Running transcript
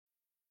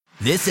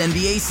This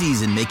NBA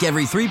season, make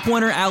every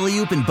three-pointer,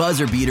 alley-oop, and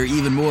buzzer beater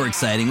even more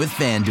exciting with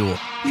FanDuel.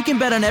 You can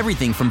bet on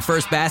everything from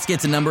first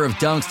basket to number of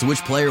dunks to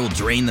which player will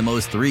drain the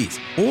most threes.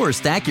 Or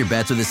stack your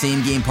bets with the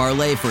same-game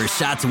parlay for a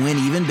shot to win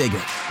even bigger.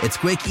 It's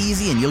quick,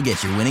 easy, and you'll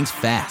get your winnings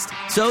fast.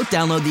 So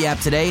download the app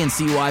today and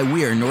see why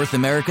we're North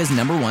America's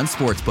 #1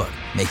 sportsbook.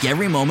 Make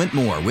every moment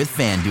more with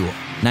FanDuel.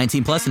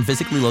 19 plus and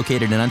physically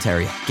located in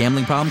Ontario.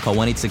 Gambling problem? Call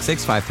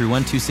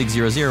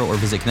 1-866-531-2600 or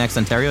visit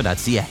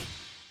connectsontario.ca.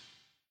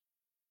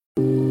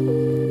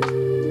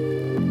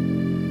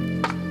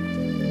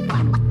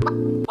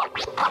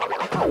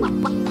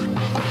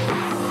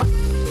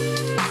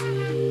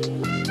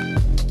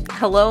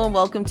 Hello and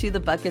welcome to the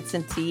Buckets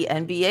and Tea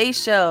NBA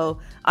show.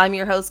 I'm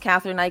your host,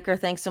 Catherine Eicher.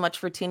 Thanks so much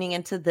for tuning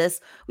into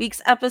this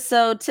week's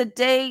episode.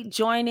 Today,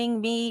 joining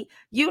me,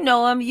 you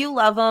know him, you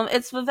love him.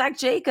 It's Vivek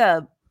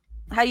Jacob.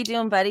 How you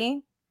doing,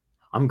 buddy?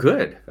 I'm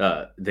good.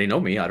 They know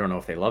me. I don't know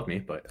if they love me,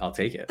 but I'll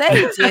take it.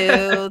 They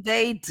do.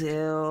 They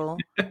do.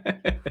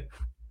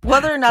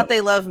 Whether or not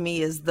they love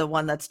me is the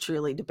one that's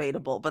truly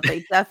debatable, but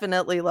they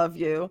definitely love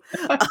you.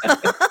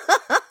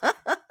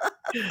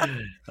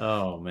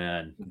 Oh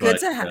man, Good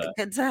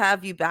to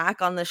have you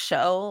back on the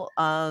show.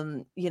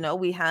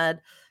 We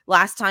had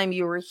last time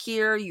you were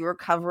here, you were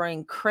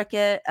covering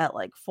cricket at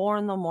like 4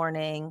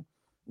 a.m.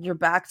 You're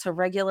back to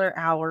regular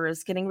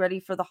hours, getting ready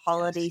for the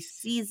holiday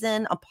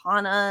season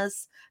upon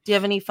us. Do you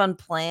have any fun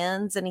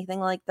plans,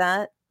 anything like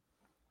that?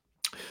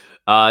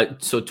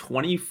 So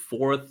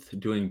 24th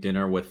doing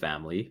dinner with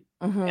family,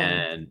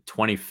 and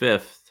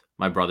 25th,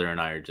 my brother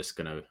and I are just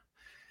gonna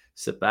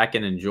sit back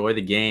and enjoy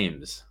the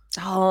games.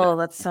 Oh,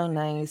 that's so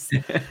nice.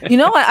 You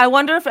know what? I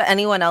wonder if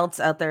anyone else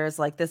out there is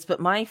like this, but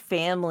my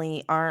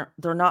family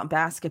they're not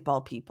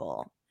basketball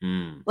people.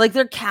 Like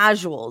they're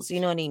casuals, you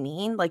know what I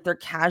mean? Like they're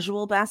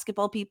casual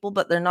basketball people,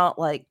 but they're not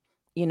like,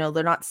 they're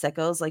not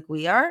sickos like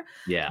we are.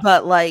 Yeah.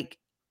 But like,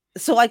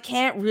 so I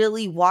can't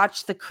really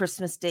watch the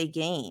Christmas Day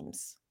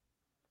games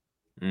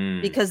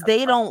because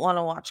they don't want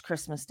to watch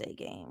Christmas Day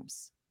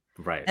games.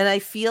 Right. And I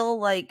feel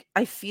like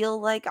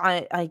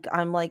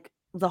I'm like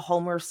the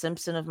Homer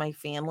Simpson of my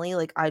family.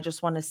 Like I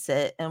just want to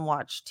sit and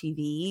watch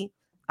TV.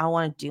 I don't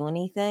want to do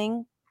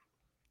anything.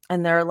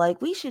 And they're like,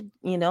 we should,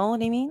 you know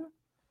what I mean?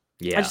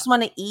 Yeah. I just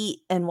want to eat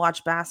and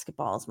watch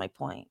basketball is my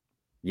point.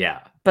 Yeah.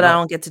 But I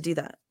don't get to do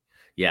that.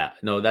 Yeah.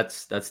 No,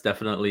 that's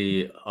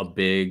definitely a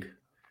big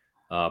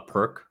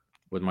perk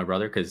with my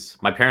brother because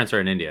my parents are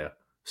in India.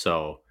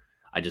 So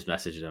I just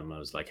messaged him. I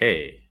was like,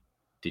 hey,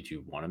 did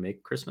you want to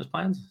make Christmas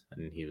plans?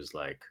 And he was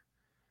like,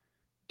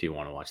 do you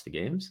want to watch the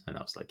games? And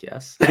I was like,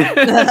 yes.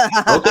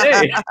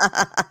 Okay.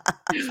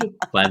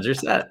 Plans are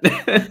set.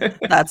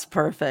 That's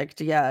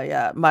perfect.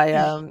 Yeah.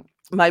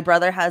 My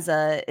brother has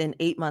an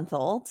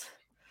 8-month-old.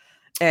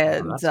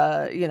 And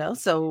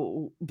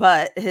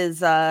but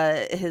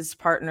his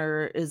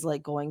partner is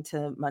like going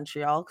to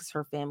Montreal because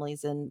her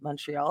family's in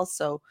Montreal.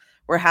 So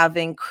we're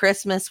having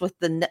Christmas with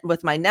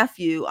my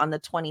nephew on the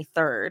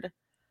 23rd.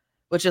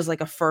 Which is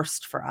like a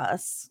first for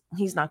us.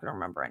 He's not going to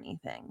remember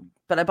anything.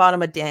 But I bought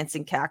him a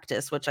dancing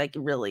cactus, which I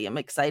really am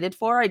excited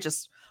for. I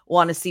just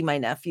want to see my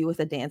nephew with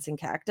a dancing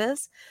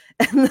cactus.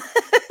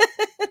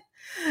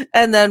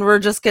 And then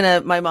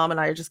my mom and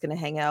I are just going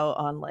to hang out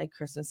on like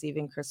Christmas Eve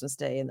and Christmas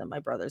Day. And then my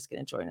brother's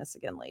going to join us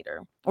again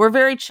later. We're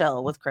very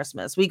chill with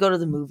Christmas. We go to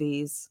the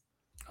movies.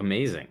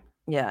 Amazing.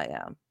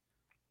 Yeah.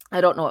 I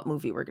don't know what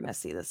movie we're going to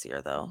see this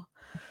year, though.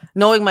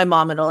 Knowing my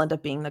mom, it'll end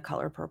up being The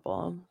Color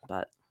Purple,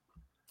 but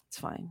it's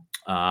fine.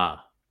 I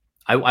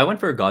went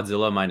for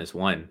Godzilla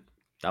 -1.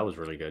 That was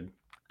really good.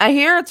 I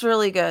hear it's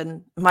really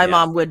good. My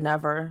mom would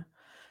never.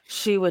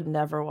 She would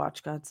never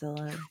watch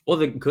Godzilla. Well,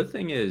 the good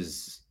thing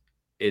is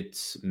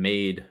it's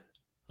made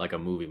like a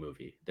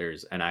movie.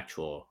 There's an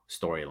actual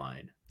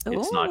storyline.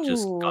 It's not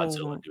just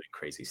Godzilla doing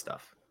crazy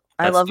stuff.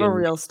 I love a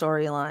real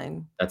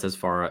storyline. That's as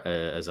far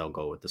as I'll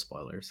go with the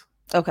spoilers.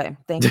 Okay,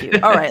 thank you.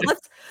 All right,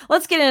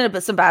 let's get into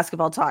some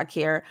basketball talk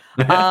here.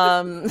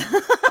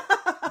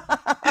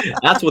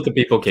 That's what the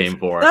people came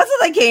for. That's what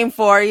they came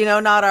for,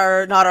 not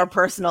our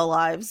personal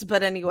lives.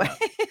 But anyway.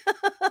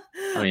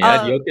 I mean,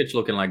 had Jokic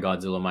looking like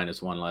Godzilla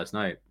 -1 last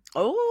night.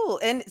 Oh,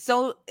 and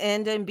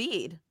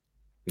Embiid.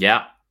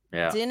 Yeah.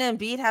 Didn't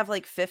Embiid have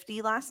like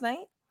 50 last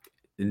night?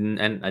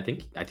 And I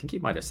think he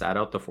might have sat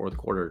out the fourth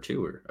quarter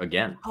too, or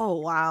again. Oh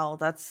wow,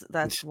 that's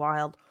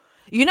wild.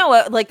 You know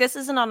what? Like this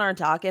isn't on our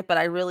docket, but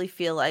I really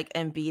feel like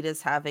Embiid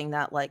is having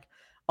that like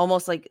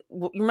almost like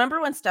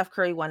remember when Steph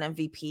Curry won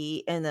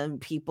MVP and then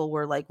people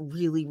were like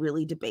really,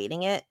 really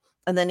debating it,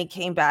 and then he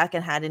came back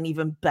and had an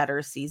even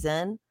better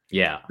season.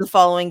 Yeah, the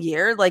following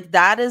year, like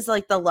that is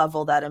like the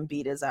level that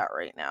Embiid is at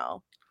right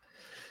now.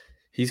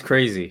 He's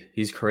crazy.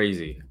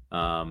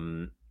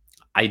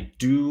 I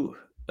do.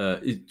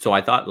 So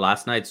I thought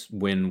last night's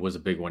win was a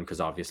big one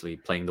because obviously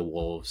playing the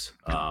Wolves,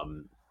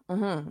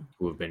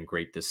 who have been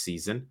great this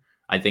season.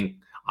 I think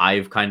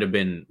I've kind of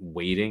been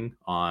waiting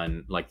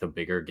on like the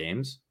bigger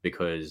games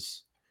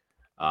because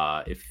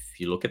if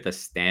you look at the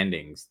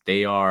standings,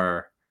 they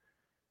are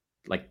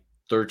like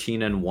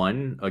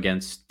 13-1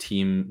 against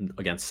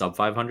sub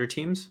 500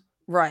 teams.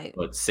 Right.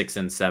 but 6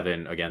 and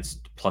 7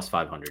 against plus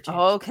 500 teams.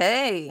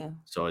 Okay.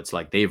 So it's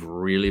like they've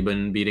really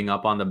been beating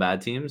up on the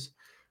bad teams.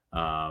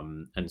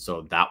 And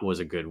so that was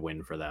a good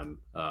win for them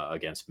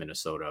against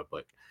Minnesota.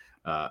 But,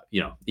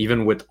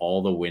 even with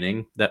all the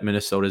winning that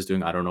Minnesota is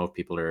doing, I don't know if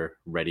people are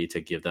ready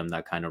to give them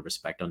that kind of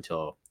respect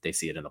until they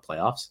see it in the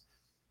playoffs.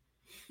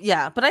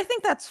 Yeah, but I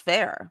think that's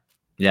fair.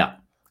 Yeah.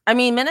 I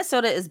mean,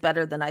 Minnesota is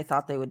better than I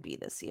thought they would be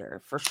this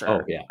year, for sure.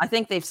 Oh, yeah. I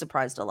think they've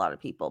surprised a lot of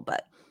people,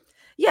 but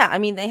yeah, I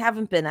mean, they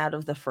haven't been out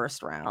of the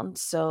first round.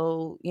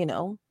 So,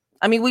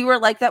 I mean, we were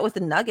like that with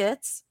the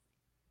Nuggets.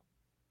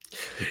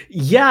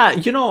 Yeah.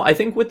 I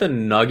think with the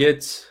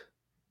Nuggets,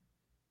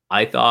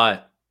 I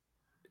thought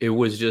it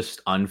was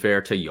just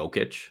unfair to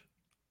Jokic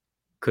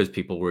because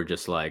people were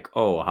just like,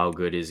 oh, how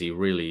good is he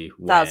really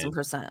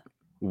 1000%.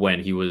 when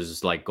he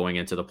was like going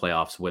into the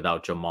playoffs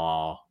without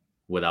Jamal,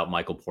 without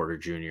Michael Porter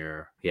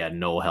Jr., he had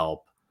no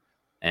help.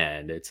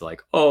 And it's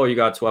like, oh, you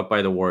got swept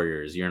by the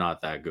Warriors. You're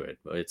not that good.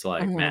 But it's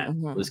like,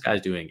 man, this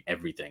guy's doing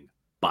everything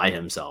by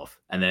himself.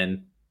 And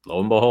then lo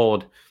and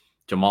behold,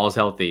 Jamal is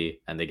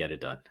healthy and they get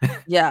it done.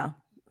 Yeah.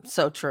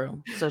 So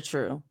true. So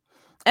true.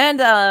 And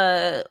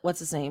what's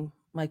his name?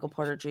 Michael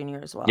Porter Jr.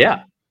 as well. Yeah,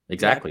 Yeah,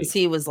 exactly. because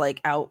he was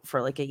like out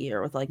for like a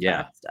year with like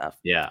Yeah. back stuff.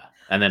 Yeah.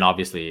 And then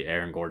obviously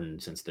Aaron Gordon,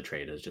 since the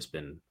trade, has just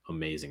been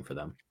amazing for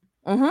them.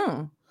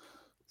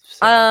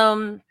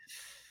 So.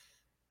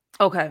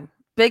 Okay.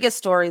 Biggest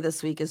story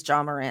this week is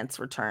Ja Morant's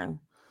return.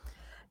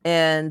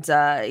 And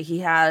he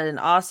had an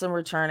awesome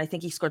return. I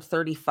think he scored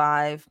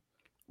 35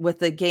 with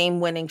the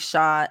game-winning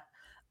shot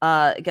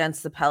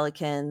against the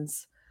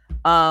Pelicans.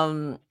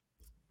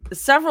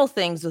 Several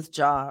things with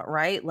Ja,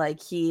 right? Like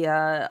he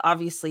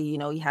obviously,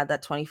 he had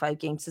that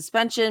 25-game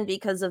suspension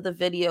because of the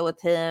video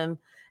with him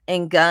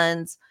and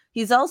guns.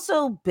 He's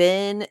also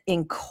been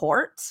in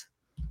court.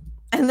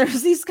 And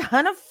there's these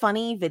kind of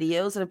funny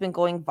videos that have been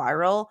going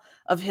viral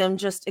of him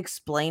just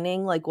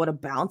explaining like what a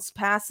bounce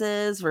pass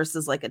is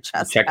versus like a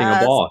chest checking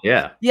pass. a ball.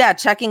 Yeah. Yeah,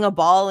 checking a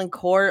ball in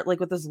court, like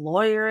with his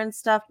lawyer and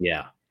stuff.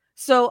 Yeah.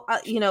 So,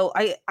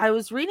 I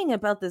was reading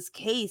about this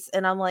case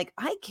and I'm like,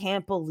 I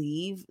can't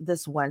believe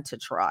this went to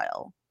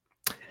trial.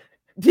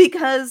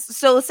 Because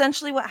so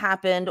essentially what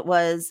happened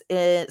was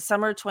in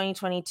summer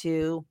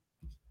 2022,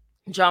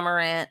 Ja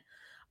Morant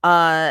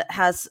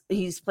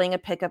he's playing a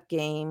pickup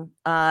game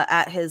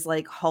at his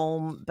like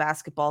home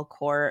basketball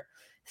court.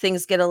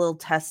 Things get a little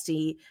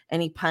testy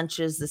and he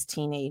punches this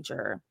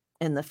teenager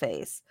in the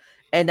face.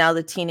 And now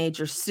the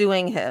teenager's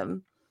suing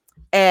him.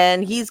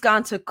 And he's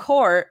gone to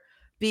court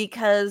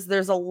because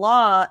there's a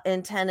law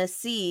in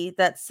Tennessee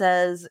that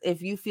says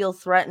if you feel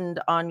threatened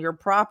on your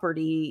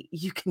property,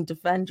 you can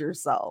defend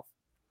yourself.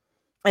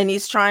 And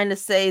he's trying to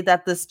say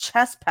that this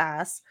chest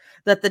pass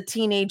that the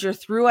teenager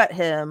threw at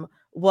him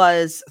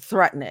was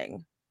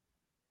threatening.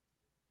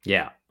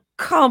 Yeah.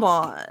 Come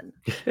on.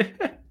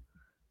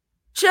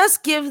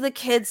 Just give the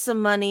kid some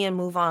money and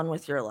move on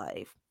with your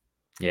life.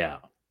 Yeah.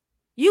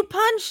 You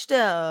punched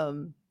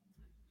him.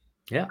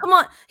 Yeah. Come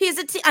on. He's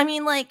I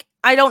mean, like,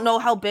 I don't know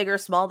how big or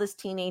small this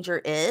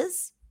teenager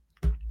is.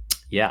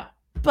 Yeah.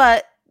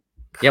 But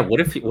yeah,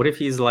 what if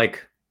he's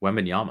like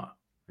Wembanyama?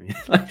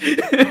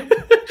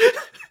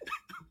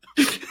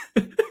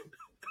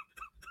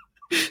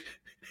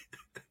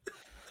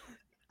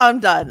 I'm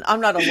done.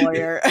 I'm not a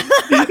lawyer.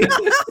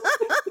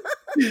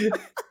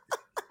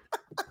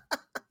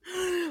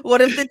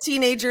 What if the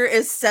teenager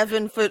is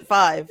 7'5"?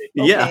 Okay,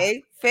 Yeah.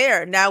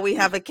 fair. Now we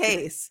have a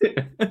case.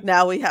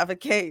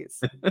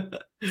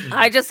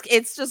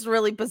 It's just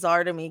really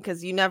bizarre to me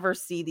because you never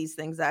see these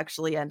things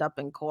actually end up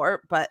in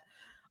court, but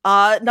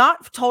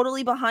not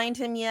totally behind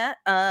him yet.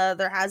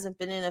 There hasn't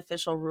been an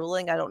official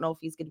ruling. I don't know if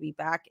he's going to be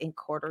back in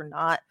court or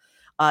not.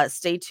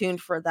 Stay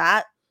tuned for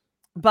that.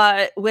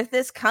 But with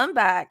this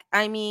comeback,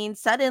 I mean,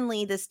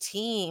 suddenly this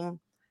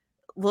team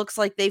looks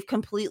like they've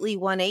completely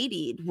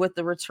 180'd with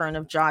the return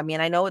of Ja. I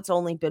mean, I know it's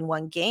only been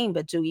one game,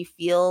 but do we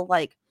feel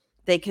like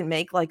they can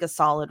make like a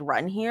solid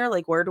run here?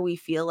 Like, where do we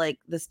feel like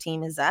this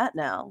team is at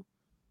now?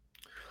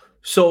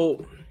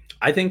 So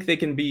I think they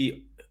can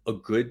be a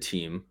good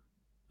team.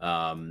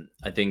 I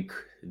think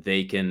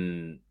they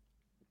can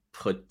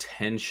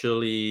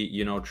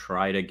potentially,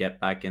 try to get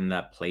back in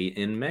that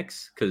play-in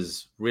mix,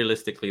 because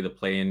realistically the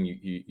play-in,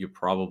 you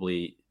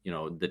probably,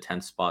 the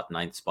 10th spot,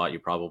 9th spot,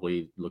 you're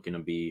probably looking to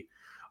be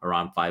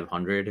around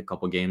 500, a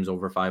couple games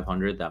over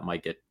 500. That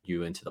might get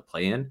you into the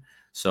play-in.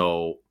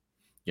 So,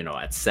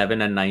 at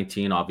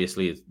 7-19,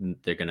 obviously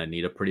they're going to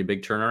need a pretty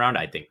big turnaround.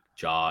 I think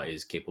Ja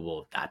is capable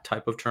of that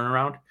type of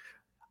turnaround.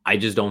 I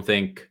just don't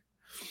think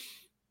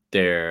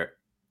they're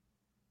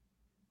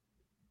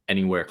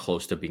anywhere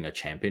close to being a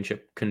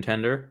championship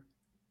contender,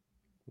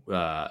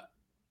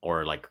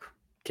 or like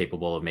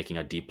capable of making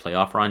a deep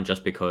playoff run,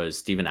 just because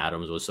Steven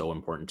Adams was so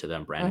important to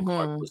them. Brandon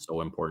Clark was so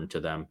important to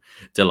them.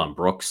 Dylan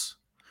Brooks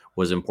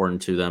was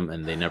important to them,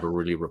 and they never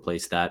really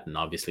replaced that. And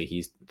obviously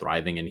he's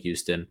thriving in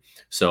Houston.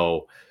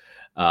 So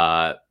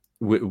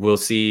we'll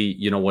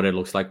see, what it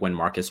looks like when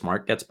Marcus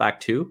Smart gets back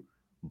too.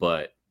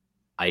 But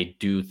I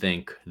do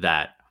think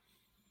that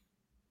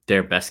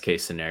their best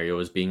case scenario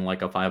is being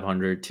like a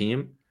 500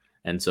 team.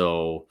 And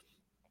so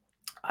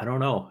I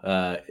don't know.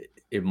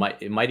 It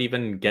might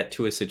even get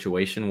to a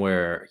situation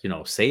where,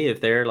 say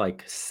if they're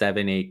like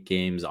 7-8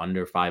 games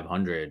under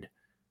 500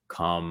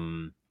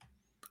 come,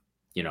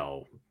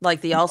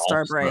 Like the the All-Star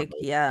All-Star break.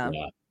 break. Yeah.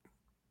 Yeah.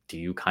 Do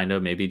you kind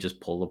of maybe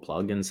just pull the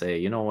plug and say,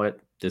 you know what,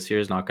 this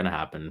year is not going to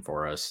happen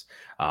for us.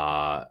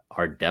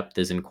 Our depth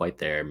isn't quite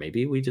there.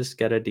 Maybe we just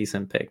get a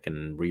decent pick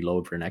and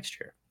reload for next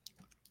year.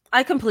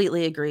 I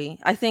completely agree.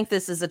 I think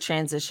this is a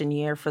transition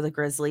year for the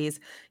Grizzlies.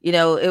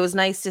 It was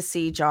nice to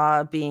see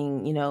Ja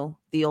being,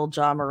 the old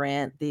Ja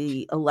Morant,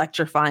 the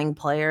electrifying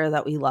player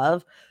that we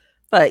love.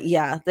 But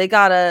yeah, they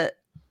gotta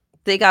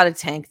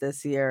tank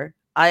this year.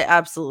 I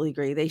absolutely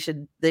agree. They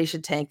should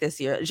tank this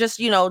year.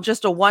 Just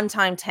a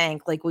one-time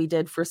tank like we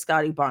did for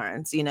Scotty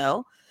Barnes,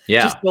 just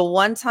Yeah. a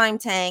one-time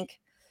tank,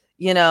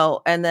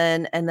 and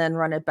then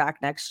run it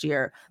back next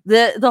year.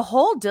 The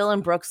whole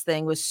Dylan Brooks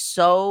thing was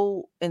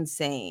so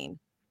insane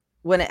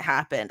when it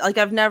happened. Like,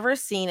 I've never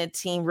seen a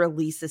team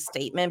release a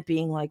statement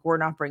being like, we're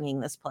not bringing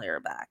this player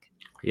back.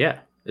 Yeah.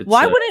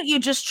 Why wouldn't you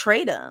just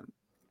trade him?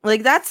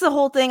 Like, that's the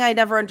whole thing I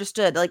never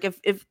understood. Like,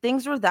 if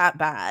things were that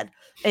bad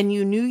and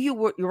you knew you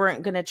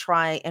weren't going to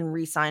try and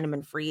re-sign him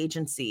in free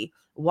agency,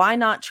 why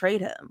not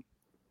trade him?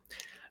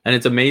 And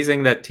it's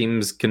amazing that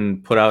teams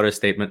can put out a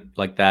statement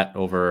like that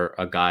over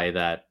a guy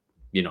that,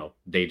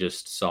 they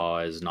just saw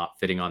as not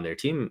fitting on their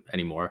team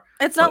anymore.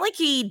 It's not like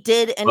he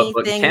did But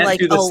anything can't like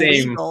do the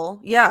same.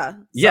 illegal. Yeah.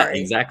 Yeah, Sorry.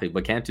 exactly.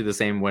 But can't do the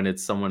same when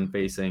it's someone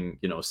facing,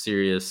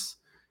 serious,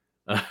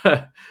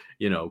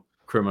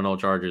 criminal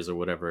charges or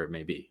whatever it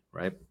may be.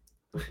 Right.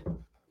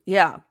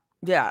 Yeah.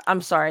 Yeah.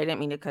 I'm sorry. I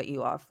didn't mean to cut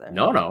you off there.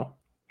 No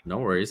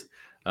worries.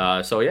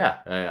 So yeah,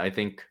 I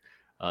think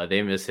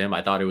they miss him.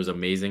 I thought it was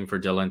amazing for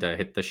Dylan to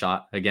hit the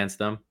shot against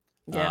them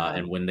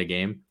and win the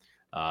game.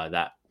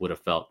 That would have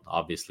felt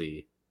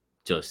obviously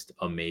just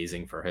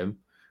amazing for him.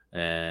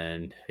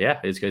 And yeah,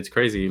 it's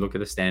crazy. You look at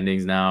the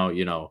standings now.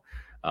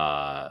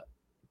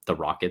 The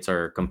Rockets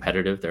are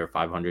competitive. They're a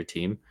 500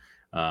 team,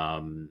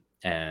 and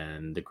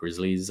the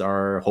Grizzlies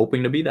are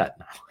hoping to be that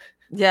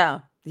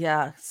now.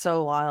 Yeah,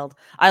 so wild.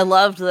 I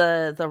loved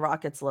the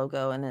Rockets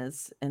logo in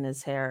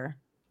his hair.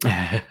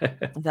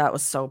 That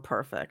was so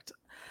perfect.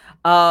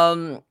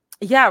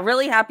 Yeah,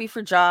 really happy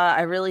for Ja.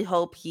 I really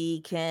hope he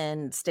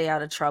can stay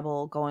out of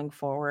trouble going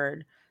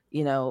forward.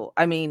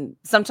 I mean,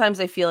 sometimes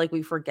I feel like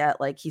we forget,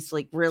 like, he's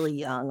like really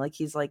young, like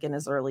he's like in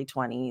his early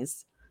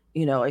 20s.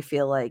 I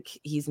feel like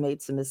he's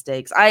made some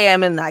mistakes. I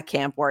am in that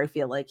camp where I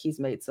feel like he's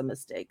made some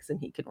mistakes and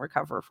he can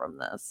recover from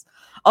this.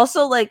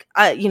 Also, like,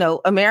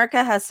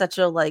 America has such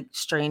a like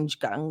strange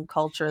gun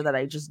culture that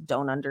I just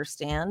don't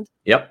understand.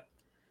 Yep.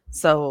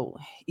 So,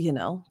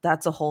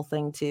 that's a whole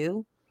thing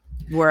too,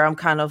 where I'm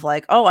kind of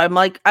like, oh, I'm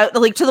like,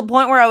 like to the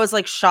point where I was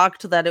like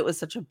shocked that it was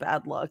such a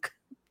bad look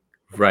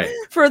Right.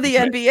 for the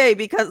NBA,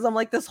 because I'm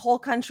like, this whole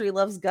country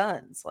loves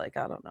guns. Like,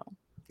 I don't know.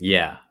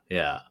 Yeah.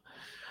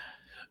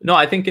 No,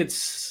 I think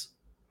it's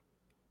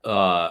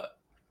the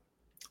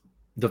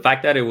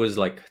fact that it was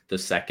like the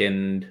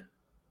second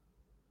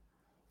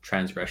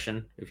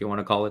transgression, if you want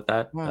to call it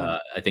that.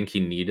 I think he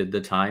needed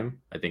the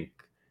time. I think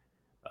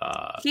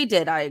he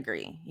did. I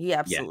agree. He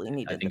absolutely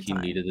needed. I think he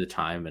needed the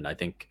time, and I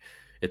think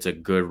it's a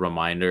good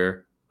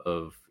reminder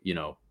of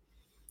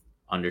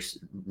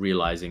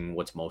realizing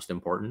what's most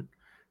important.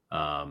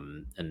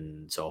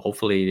 And so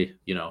hopefully,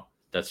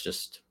 that's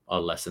just a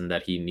lesson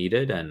that he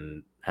needed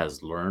and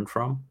has learned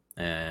from,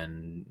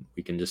 and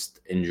we can just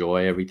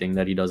enjoy everything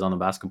that he does on the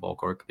basketball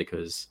court,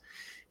 because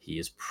he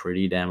is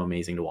pretty damn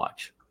amazing to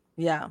watch.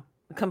 Yeah,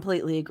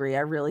 completely agree.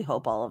 I really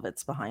hope all of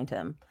it's behind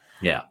him.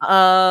 Yeah.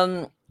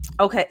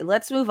 Okay,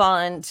 let's move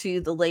on to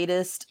the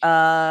latest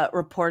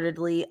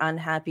reportedly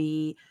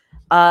unhappy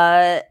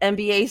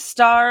NBA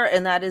star,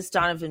 and that is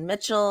Donovan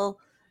Mitchell.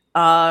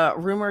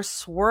 Rumors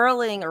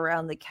swirling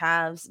around the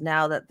Cavs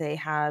now that they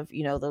have,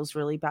 those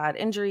really bad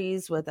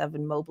injuries with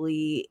Evan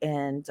Mobley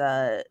and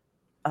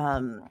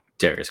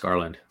Darius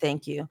Garland.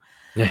 Thank you.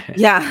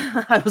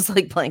 Yeah, I was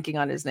like blanking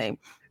on his name.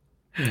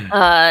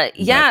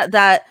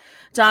 That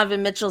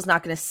Donovan Mitchell's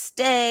not going to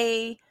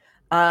stay.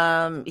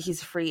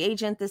 He's a free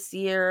agent this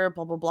year,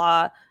 blah blah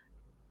blah.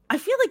 I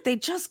feel like they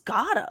just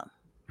got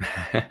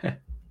him.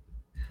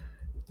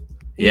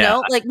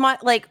 Like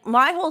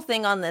my whole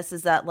thing on this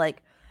is that,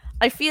 like,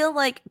 I feel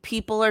like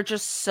people are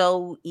just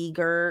so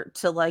eager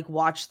to like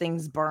watch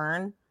things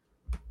burn,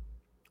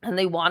 and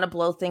they want to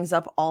blow things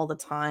up all the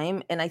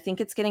time, and I think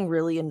it's getting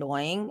really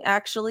annoying.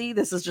 Actually,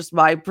 this is just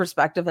my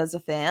perspective as a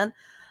fan.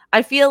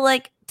 I feel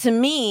like, to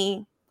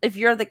me, if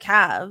you're the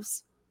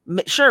Cavs,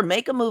 sure,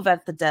 make a move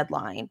at the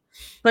deadline,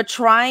 but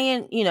try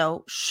and,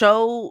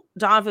 show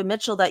Donovan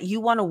Mitchell that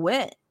you want to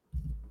win.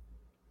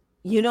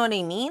 You know what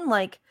I mean?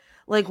 Like,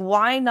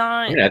 why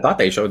not? I mean, I thought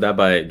they showed that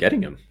by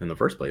getting him in the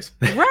first place.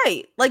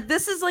 Right. Like,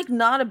 this is like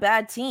not a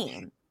bad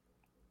team.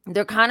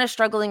 They're kind of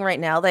struggling right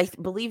now. They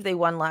believe they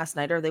won last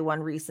night, or they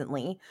won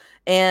recently.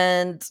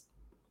 And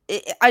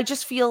I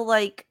just feel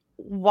like,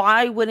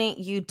 why wouldn't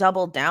you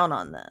double down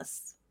on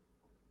this?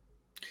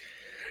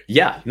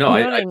 Yeah, no,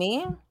 You know what I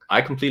mean?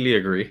 I completely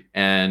agree.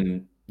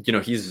 And,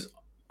 he's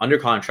under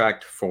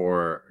contract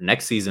for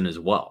next season as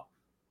well.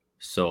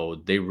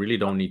 So they really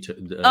don't need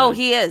to. Oh,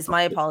 he is.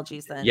 My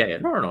apologies then. Yeah.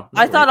 No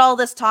I worries. thought all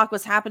this talk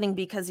was happening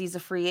because he's a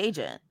free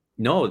agent.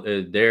 No,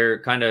 they're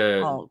kind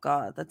of Oh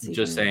God, that's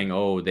just even. saying,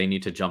 oh, they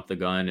need to jump the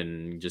gun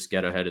and just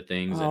get ahead of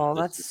things. And Oh,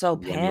 this that's is so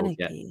when you'll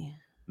get panicky.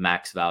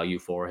 max value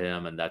for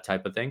him and that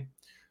type of thing.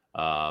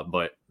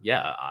 But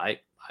yeah, I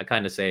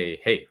kind of say,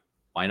 hey,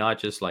 why not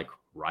just like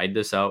ride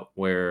this out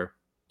where,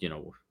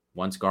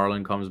 once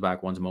Garland comes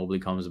back, once Mobley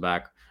comes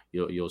back,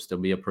 you'll still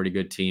be a pretty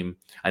good team.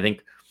 I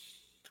think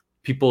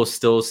people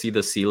still see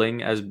the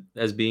ceiling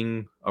as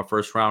being a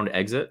first round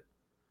exit,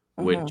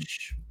 Mhm.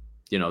 which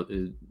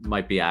it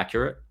might be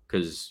accurate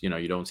because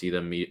you don't see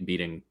them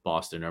beating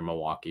Boston or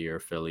Milwaukee or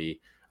Philly.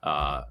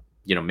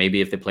 Maybe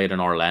if they played in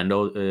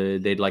Orlando,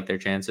 they'd like their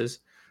chances,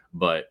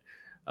 but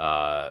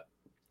uh,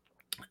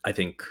 I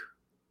think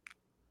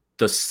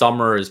the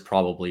summer is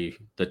probably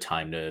the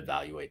time to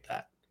evaluate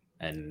that.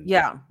 And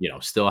Yeah.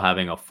 still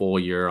having a full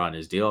year on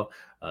his deal,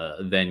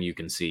 then you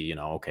can see,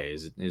 okay,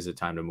 is it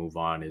time to move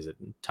on? Is it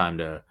time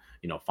to,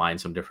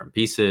 find some different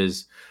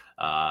pieces?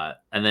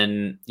 And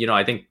then,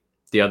 I think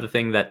the other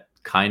thing that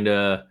kind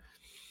of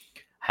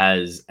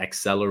has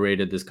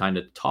accelerated this kind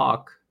of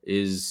talk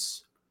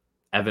is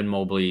Evan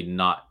Mobley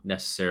not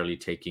necessarily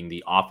taking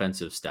the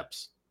offensive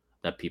steps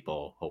that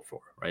people hope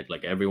for, right?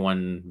 Like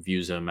everyone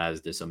views him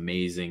as this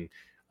amazing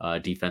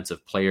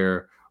defensive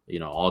player,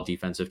 all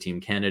defensive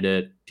team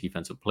candidate,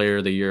 defensive player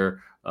of the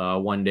year,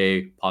 one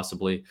day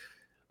possibly.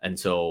 And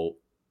so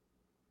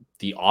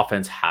the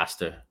offense has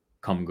to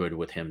come good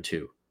with him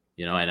too,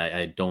 and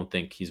I don't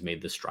think he's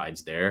made the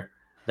strides there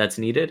that's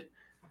needed.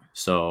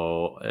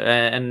 So,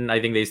 and I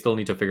think they still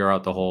need to figure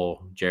out the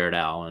whole Jared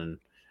Allen,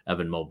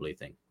 Evan Mobley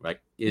thing, right?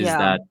 Is Yeah.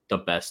 that the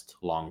best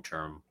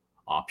long-term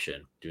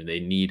option? Do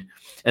they need,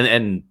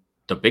 and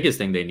the biggest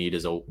thing they need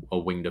is a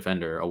wing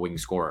defender, a wing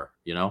scorer,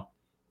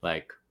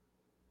 like,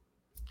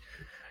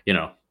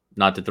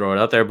 not to throw it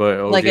out there, but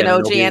OG Like an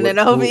OG Anunoby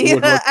Anunoby.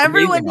 would work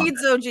Everyone amazing on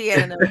needs OG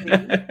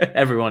Anunoby. that.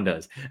 Everyone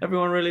does.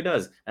 Everyone really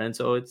does. And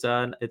so it's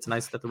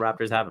nice that the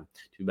Raptors have him.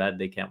 Too bad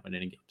they can't win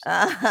any games.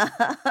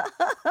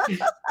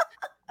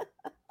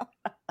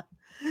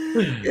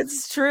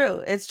 It's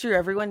true. It's true.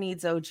 Everyone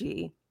needs OG,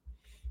 Yeah.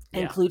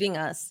 including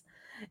us.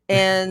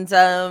 And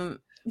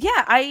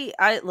yeah,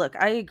 I look,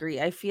 I agree.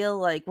 I feel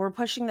like we're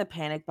pushing the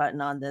panic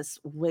button on this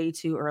way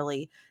too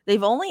early.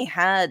 They've only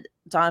had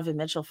Donovan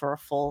Mitchell for a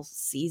full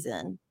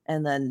season,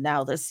 and then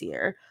now this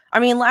year. I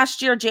mean,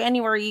 last year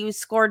January you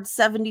scored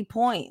 70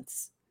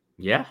 points.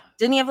 Yeah.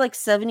 Didn't he have like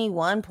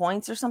 71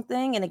 points or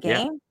something in a Yeah.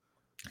 game?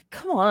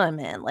 Come on,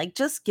 man. Like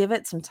just give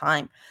it some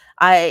time.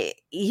 I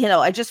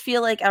just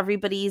feel like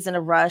everybody's in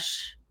a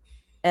rush,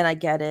 and I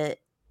get it.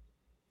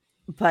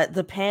 But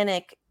the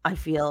panic I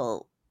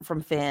feel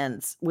from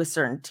fans with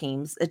certain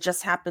teams, it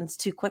just happens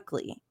too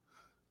quickly.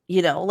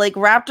 Like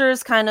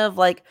Raptors kind of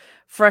like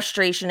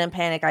frustration and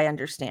panic, I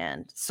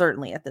understand,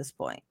 certainly at this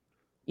point.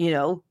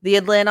 The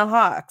Atlanta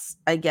Hawks,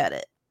 I get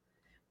it.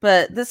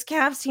 But this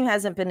Cavs team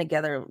hasn't been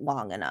together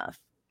long enough.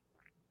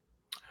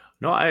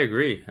 No, I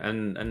agree.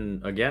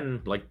 And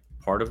again, like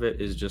part of it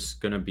is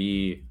just going to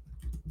be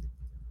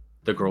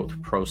the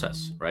growth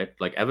process, right?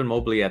 Like Evan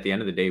Mobley, at the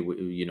end of the day,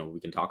 we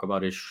can talk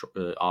about his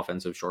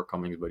offensive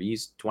shortcomings, but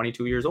he's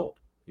 22 years old.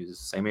 He's the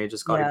same age as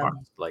Scottie Yeah.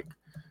 Barnes. Like,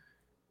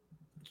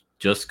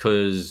 just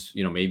because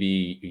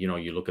maybe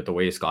you look at the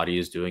way Scottie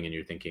is doing, and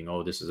you're thinking,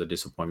 oh, this is a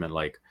disappointment.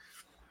 Like,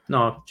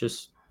 no,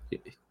 just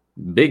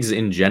bigs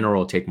in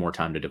general take more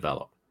time to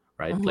develop,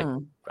 right? Like,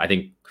 I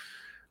think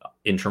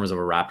in terms of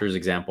a Raptors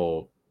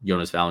example,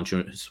 Jonas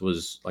Valanciunas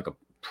was like a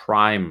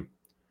prime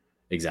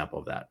example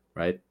of that,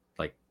 right?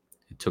 Like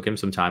it took him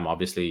some time.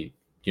 Obviously,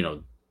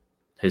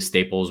 his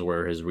staples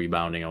were his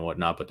rebounding and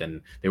whatnot, but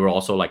then they were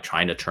also like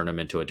trying to turn him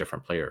into a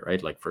different player,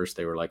 right? Like first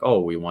they were like, oh,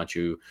 we want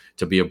you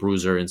to be a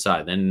bruiser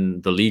inside.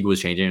 Then the league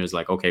was changing. It was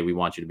like, okay, we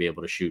want you to be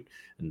able to shoot.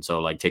 And so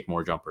like take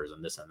more jumpers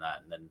and this and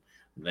that. And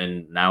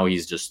then now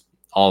he's just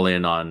all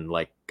in on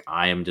like,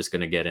 I am just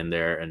going to get in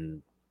there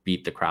and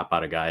beat the crap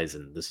out of guys.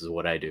 And this is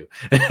what I do.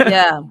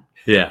 Yeah.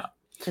 Yeah.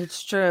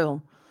 It's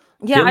true.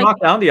 Yeah. He'll knock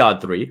down the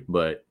odd three,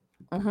 but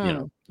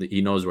Mhm.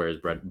 he knows where his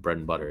bread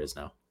and butter is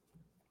now.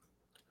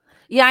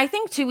 Yeah, I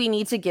think too we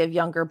need to give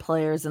younger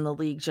players in the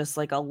league just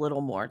like a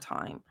little more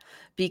time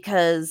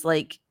because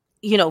like,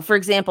 for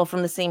example,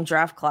 from the same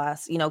draft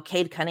class,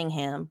 Cade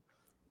Cunningham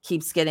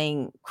keeps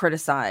getting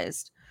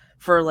criticized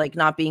for like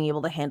not being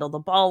able to handle the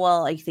ball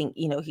well. I think,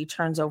 he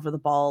turns over the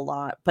ball a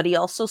lot, but he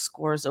also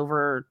scores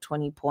over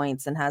 20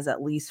 points and has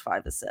at least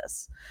 5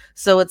 assists.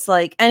 So it's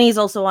like, and he's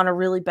also on a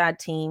really bad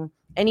team,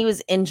 and he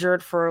was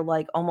injured for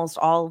like almost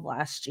all of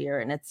last year.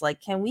 And it's like,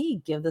 can we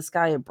give this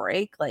guy a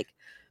break? Like,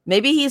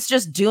 maybe he's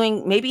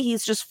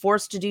just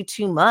forced to do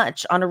too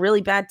much on a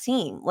really bad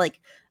team. Like,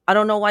 I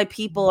don't know why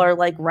people are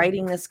like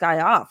writing this guy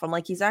off. I'm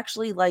like, he's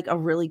actually like a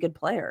really good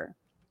player.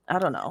 I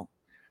don't know.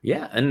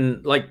 Yeah.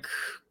 And like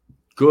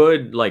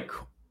good, like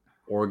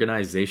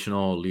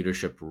organizational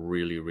leadership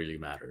really, really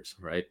matters,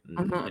 right?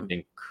 And I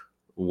think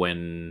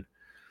when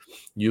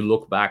you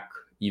look back,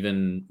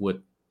 even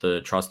with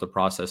the trust the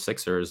process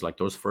Sixers, like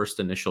those first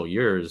initial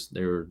years,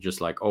 they were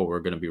just like, oh, we're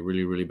going to be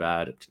really, really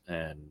bad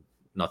and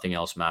nothing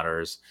else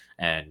matters.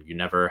 And you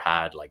never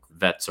had like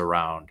vets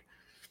around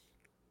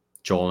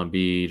Joel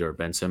Embiid or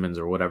Ben Simmons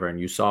or whatever. And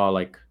you saw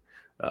like,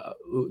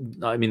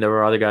 I mean, there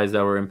were other guys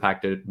that were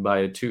impacted by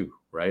it too,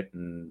 right?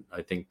 And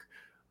I think,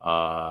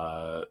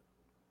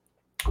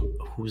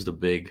 who's the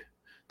big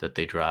that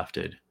they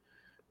drafted?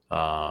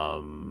 I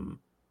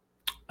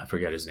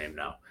forget his name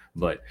now.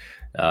 But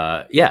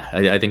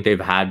I think they've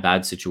had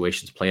bad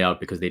situations play out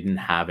because they didn't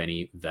have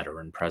any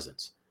veteran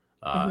presence.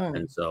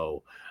 And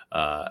so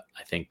I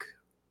think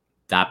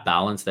that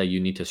balance that you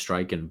need to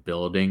strike in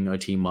building a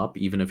team up,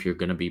 even if you're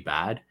going to be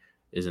bad,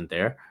 isn't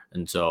there.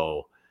 And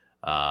so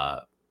I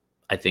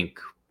think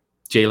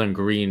Jalen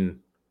Green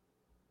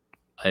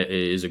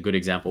is a good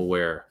example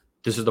where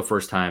this is the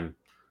first time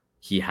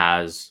he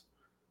has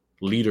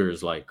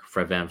leaders like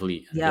Fred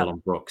VanVleet and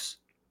Dillon Brooks.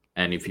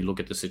 And if you look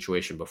at the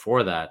situation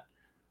before that,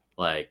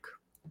 like,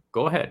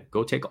 go ahead,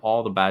 go take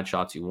all the bad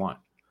shots you want.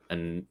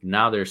 And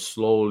now they're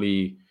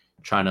slowly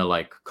trying to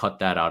like cut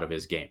that out of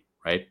his game,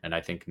 right? And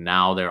I think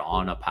now they're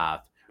on a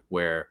path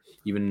where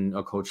even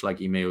a coach like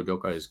Ime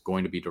Udoka is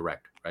going to be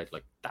direct, right?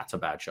 Like, that's a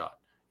bad shot,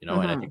 you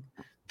know? And I think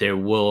there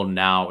will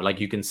now, like,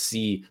 you can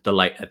see the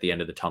light at the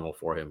end of the tunnel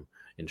for him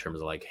in terms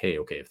of like, hey,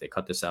 okay, if they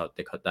cut this out,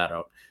 they cut that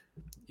out,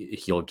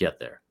 he'll get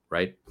there,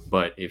 right?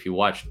 But if you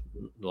watched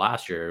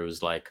last year, it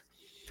was like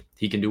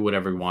he can do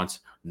whatever he wants.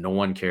 No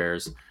one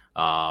cares.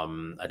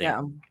 I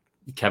think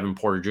Kevin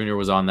Porter Jr.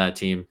 was on that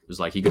team. It was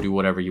like he could do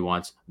whatever he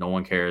wants. No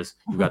one cares.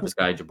 You got this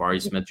guy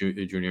Jabari Smith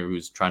Jr.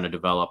 who's trying to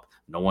develop.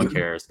 No one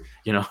cares.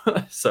 You know.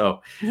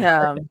 So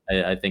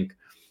I think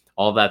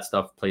all that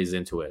stuff plays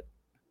into it.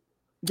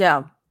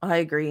 Yeah, I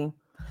agree.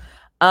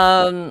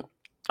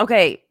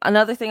 Okay,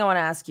 another thing I want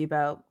to ask you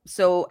about.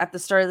 So at the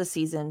start of the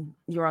season,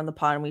 you were on the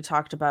pod and we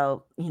talked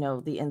about, you know,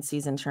 the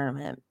in-season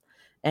tournament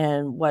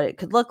and what it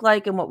could look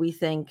like and what we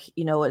think,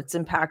 you know, its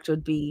impact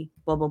would be,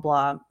 blah, blah,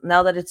 blah.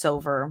 Now that it's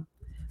over,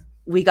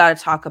 we got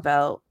to talk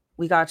about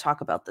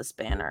this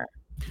banner.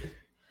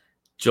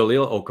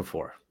 Jahlil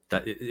Okafor.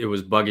 That it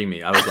was bugging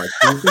me. I was like,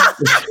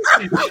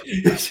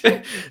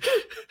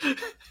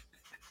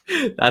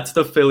 that's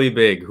the Philly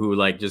big who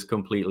like just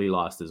completely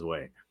lost his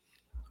way.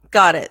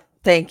 Got it.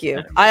 Thank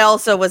you. I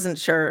also wasn't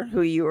sure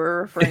who you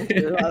were referring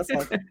to. I was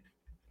like,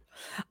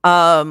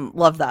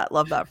 love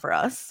that for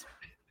us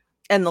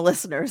and the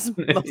listeners,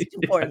 most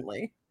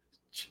importantly.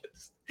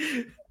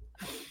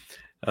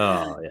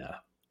 Oh yeah.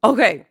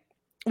 Okay,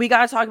 we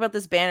got to talk about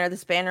this banner.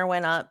 This banner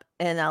went up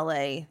in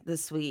LA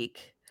this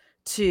week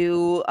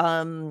to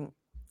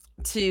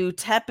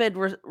tepid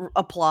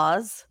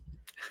applause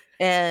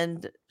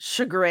and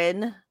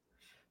chagrin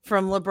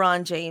from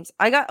LeBron James.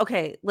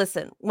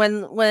 Listen,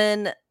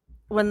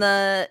 when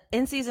the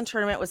in-season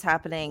tournament was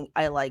happening,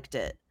 I liked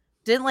it.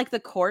 Didn't like the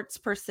courts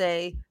per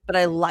se, but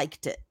I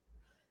liked it.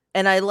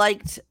 And I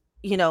liked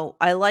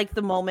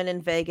the moment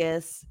in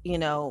Vegas, you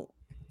know,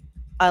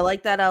 I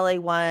liked that LA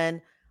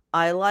one.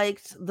 I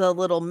liked the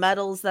little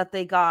medals that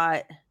they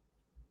got.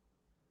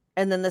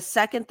 And then the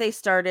second they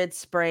started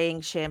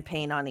spraying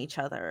champagne on each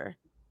other,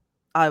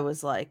 I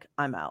was like,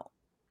 I'm out.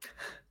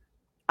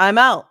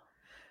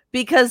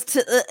 Because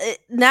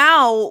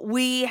now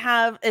we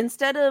have,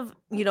 instead of,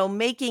 you know,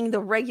 making the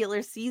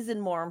regular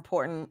season more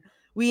important,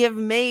 we have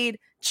made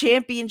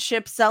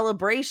championship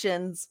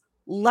celebrations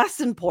less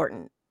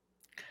important.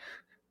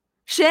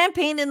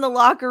 Champagne in the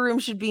locker room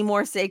should be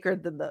more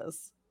sacred than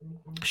this.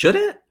 Should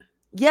it?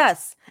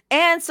 Yes.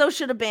 And so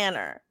should a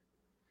banner.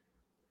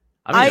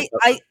 I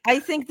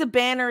think the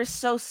banner is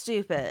so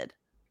stupid.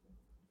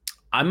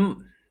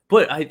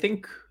 But I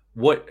think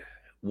what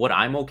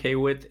I'm okay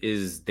with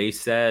is they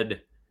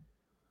said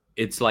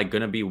it's like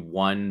gonna be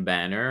one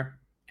banner,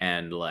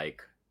 and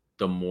like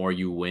the more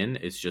you win,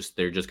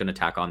 they're just gonna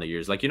tack on the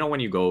years. Like, you know, when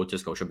you go to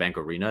Scotiabank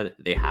Arena,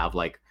 they have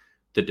like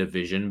the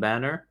division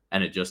banner,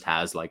 and it just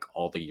has like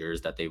all the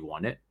years that they've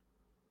won it.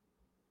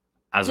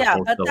 But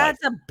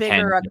that's a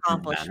bigger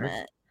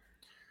accomplishment.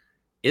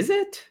 Is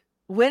it?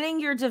 Winning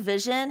your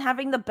division,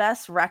 having the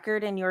best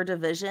record in your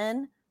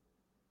division,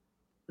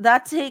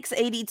 that takes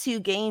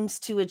 82 games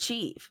to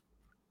achieve.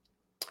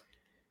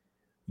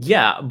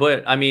 Yeah,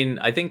 but I mean,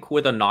 I think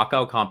with a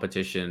knockout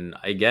competition,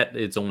 I get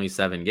it's only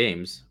 7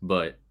 games,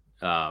 but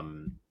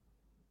the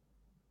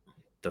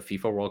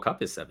FIFA World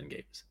Cup is 7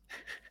 games.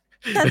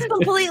 That's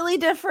completely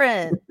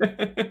different.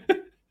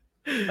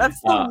 That's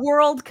the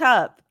World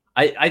Cup.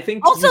 I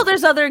think also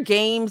there's other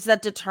games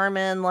that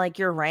determine like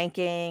your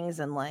rankings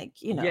and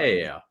like, you know.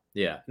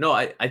 Yeah. No,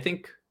 I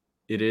think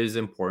it is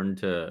important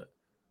to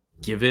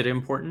give it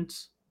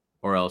importance,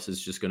 or else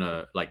it's just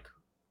gonna like,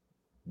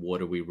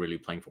 what are we really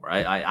playing for?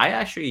 I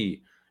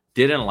actually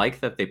didn't like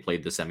that they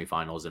played the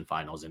semifinals and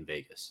finals in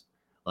Vegas.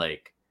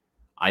 Like,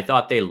 I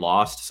thought they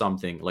lost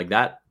something like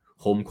that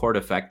home court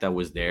effect that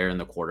was there in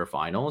the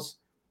quarterfinals,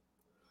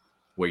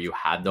 where you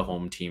had the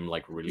home team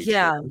like really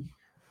cheering.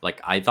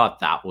 Like, I thought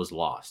that was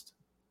lost.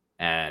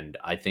 And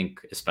I think,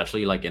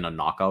 especially like in a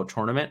knockout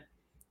tournament,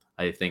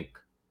 I think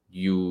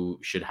you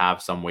should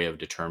have some way of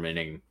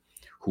determining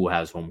who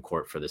has home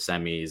court for the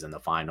semis and the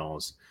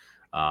finals.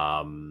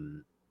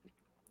 And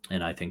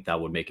I think that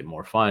would make it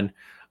more fun.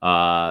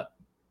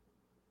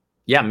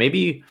 Yeah,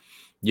 maybe,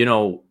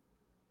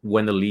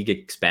 when the league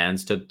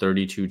expands to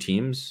 32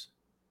 teams,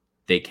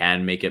 they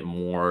can make it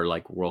more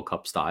like World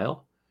Cup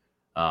style.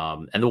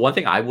 And the one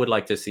thing I would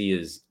like to see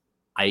is,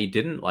 I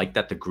didn't like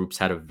that the groups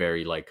had a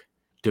very like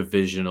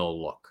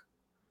divisional look,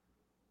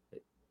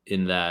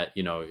 in that,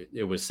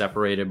 it was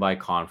separated by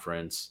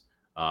conference.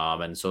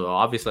 And so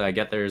obviously I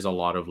get there's a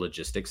lot of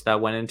logistics that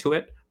went into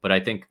it, but I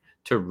think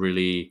to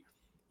really,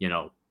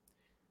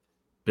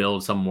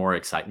 build some more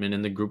excitement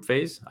in the group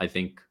phase, I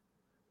think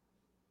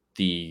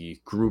the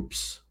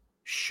groups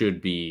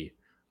should be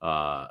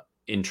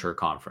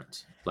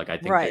inter-conference. Like, I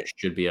think there Right.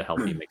 should be a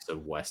healthy mix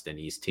of West and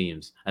East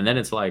teams. And then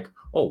it's like,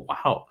 oh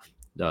wow,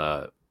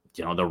 the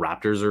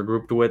Raptors are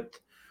grouped with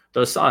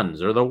the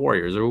Suns or the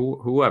Warriors or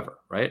whoever,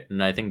 right?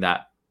 And I think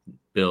that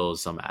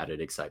builds some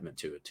added excitement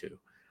to it too.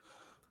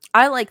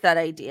 I like that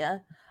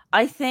idea.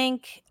 I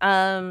think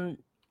I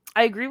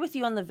agree with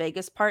you on the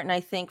Vegas part, and I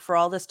think for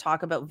all this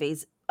talk about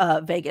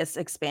Vegas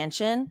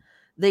expansion,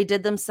 they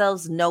did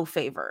themselves no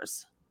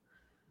favors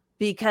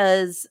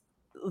because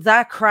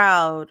that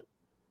crowd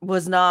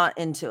was not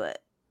into it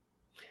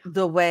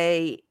the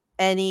way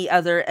any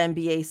other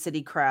NBA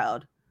city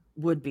crowd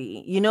would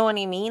be. You know what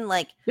I mean?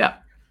 Yeah.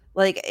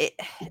 Like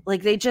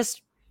they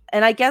just,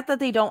 and I get that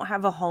they don't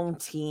have a home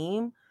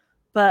team,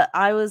 but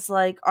I was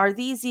like, are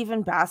these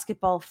even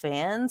basketball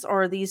fans,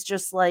 or are these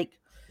just like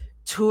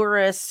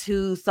tourists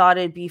who thought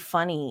it'd be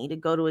funny to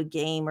go to a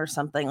game or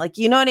something? Like,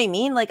 you know what I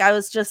mean? Like, I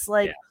was just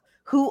like, Yeah.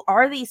 who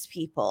are these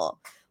people?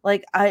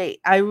 Like,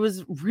 I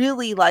was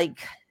really like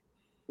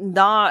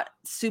not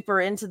super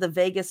into the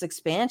Vegas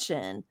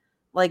expansion.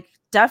 Like,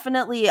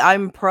 definitely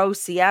I'm pro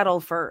Seattle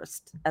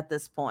first at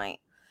this point.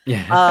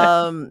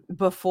 Yeah.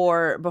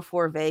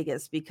 Before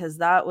Vegas, because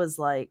that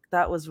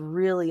was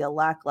really a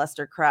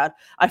lackluster crowd.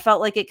 I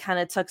felt like it kind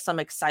of took some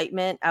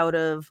excitement out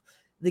of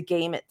the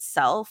game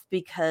itself,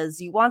 because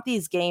you want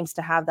these games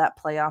to have that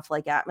playoff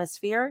like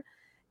atmosphere.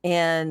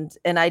 And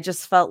I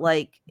just felt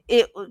like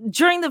it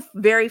during the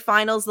very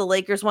finals, the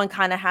Lakers one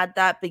kind of had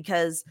that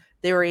because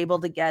they were able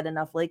to get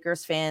enough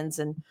Lakers fans.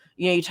 And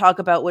you talk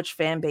about which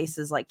fan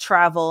bases like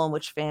travel and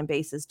which fan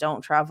bases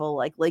don't travel.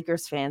 Like,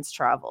 Lakers fans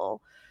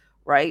travel,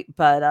 right?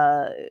 But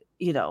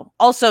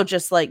also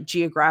just like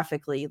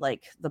geographically,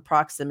 like the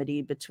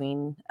proximity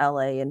between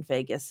LA and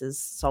Vegas is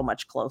so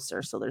much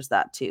closer, so there's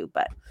that too.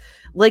 But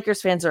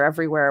Lakers fans are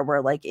everywhere,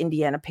 where like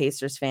Indiana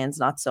Pacers fans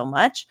not so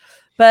much.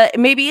 But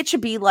maybe it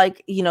should be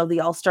like, the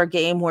All-Star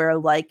game, where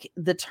like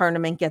the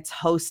tournament gets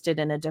hosted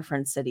in a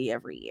different city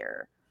every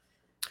year.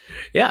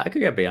 Yeah, I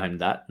could get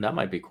behind that. That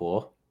might be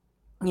cool.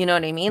 You know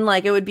what I mean?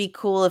 Like, it would be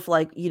cool if,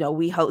 like,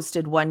 we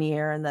hosted one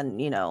year, and then,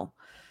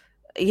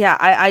 yeah,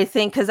 I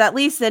think, because at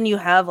least then you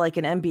have like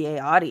an NBA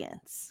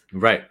audience.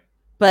 Right.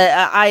 But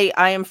I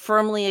am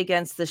firmly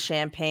against the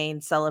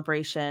champagne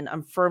celebration.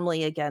 I'm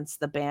firmly against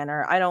the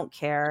banner. I don't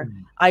care.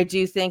 I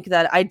do think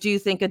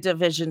a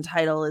division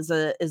title is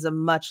a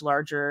much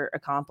larger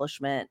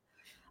accomplishment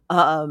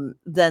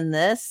than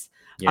this.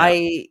 Yeah.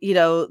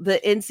 The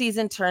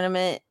in-season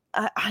tournament,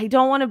 I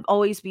don't want to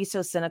always be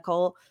so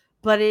cynical,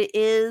 but it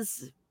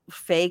is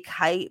fake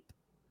hype.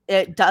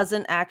 It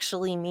doesn't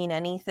actually mean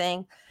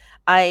anything.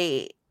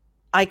 I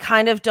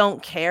kind of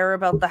don't care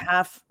about the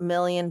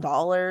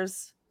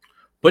 $500,000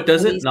 But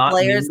does for it these not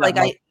players. mean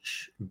that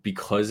much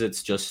because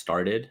it's just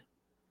started?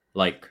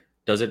 Like,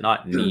 does it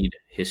not need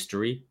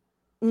history?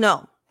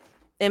 No.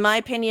 In my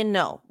opinion,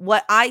 no.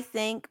 What I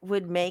think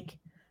would make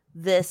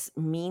this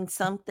mean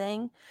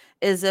something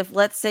is if,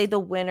 let's say, the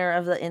winner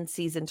of the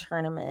in-season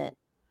tournament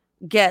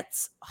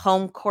gets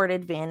home court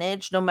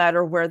advantage no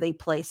matter where they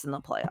place in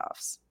the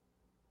playoffs.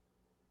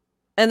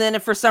 And then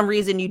if for some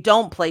reason you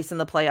don't place in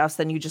the playoffs,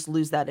 then you just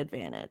lose that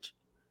advantage.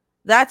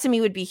 That to me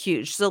would be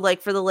huge. So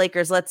like for the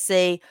Lakers, let's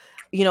say,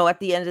 at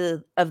the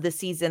end of the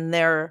season,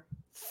 they're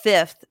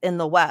 5th in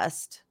the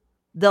West.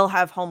 They'll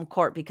have home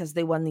court because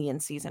they won the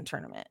in-season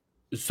tournament.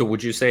 So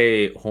would you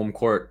say home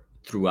court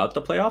throughout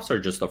the playoffs or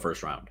just the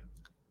first round?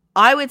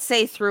 I would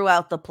say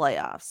throughout the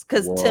playoffs,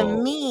 because to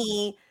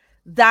me,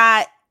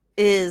 that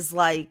is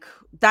like,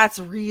 that's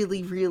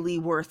really, really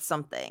worth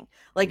something.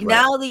 Like, Right.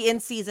 now the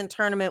in-season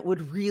tournament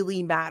would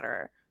really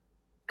matter,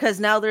 because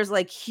now there's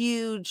like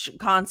huge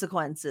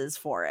consequences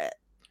for it.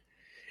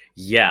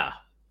 Yeah.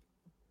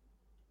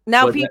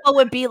 Now people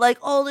would be like,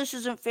 oh, this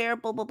isn't fair,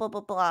 blah, blah, blah,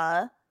 blah,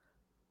 blah.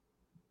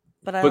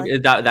 But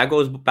that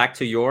goes back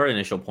to your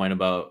initial point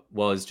about,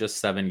 well, it's just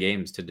 7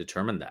 games to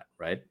determine that,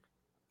 right?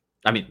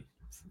 I mean,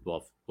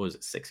 well, what was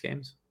it, 6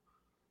 games?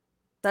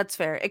 That's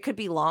fair. It could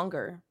be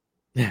longer.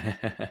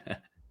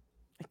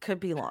 It could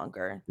be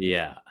longer.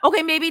 Yeah.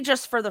 Okay, maybe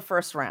just for the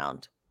first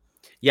round.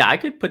 Yeah, I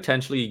could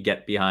potentially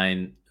get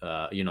behind,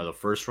 the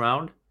first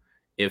round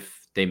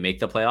if they make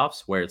the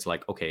playoffs, where it's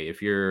like, okay,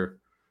 if you're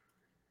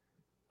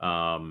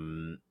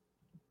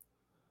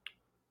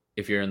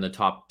If you're in the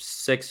top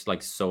 6,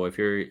 like, so if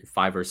you're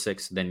 5 or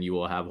 6, then you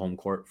will have home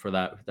court for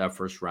that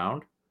first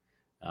round.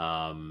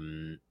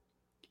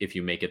 If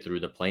you make it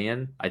through the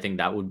play-in, I think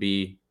that would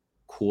be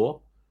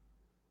cool.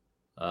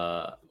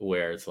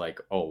 Where it's like,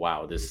 oh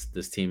wow,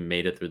 this team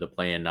made it through the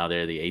play-in. Now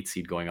they're the 8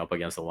 seed going up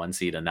against the 1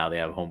 seed, and now they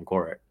have home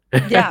court.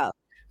 Yeah.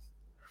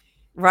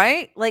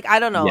 Right? Like, I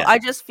don't know. Yeah. I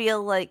just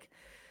feel like,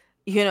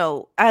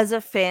 as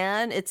a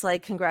fan, it's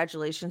like,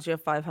 congratulations, you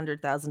have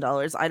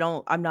 $500,000. I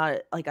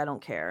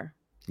don't care.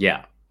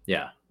 Yeah.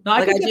 No, I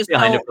Like, could get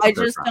behind it for I the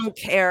first just round. don't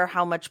care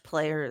how much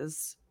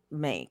players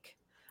make.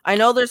 I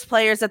know there's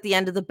players at the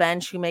end of the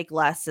bench who make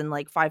less, and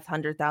like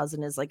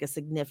 500,000 is like a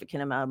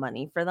significant amount of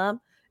money for them,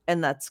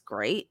 and that's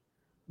great.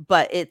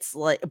 But it's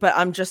like, but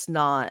I'm just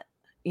not,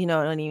 you know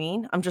what I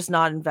mean? I'm just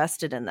not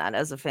invested in that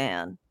as a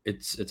fan.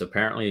 It's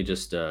apparently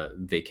just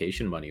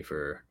vacation money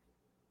for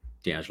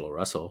D'Angelo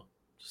Russell,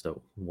 just a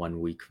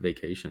 1-week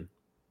vacation.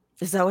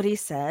 Is that what he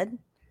said?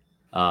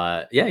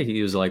 Yeah,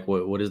 he was like,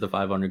 what is the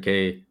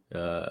 500K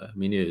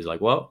mean? He was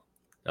like, well,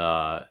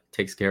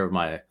 takes care of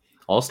my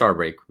all-star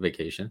break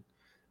vacation.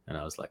 And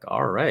I was like,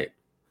 all right.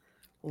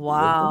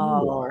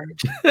 Wow.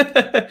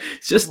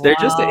 It's just, they're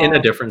just in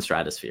a different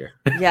stratosphere.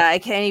 Yeah, I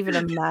can't even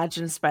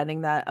imagine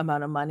spending that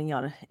amount of money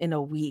in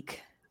a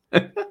week.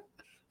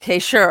 Okay,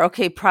 sure.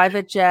 Okay,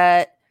 private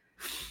jet,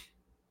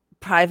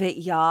 private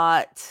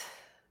yacht,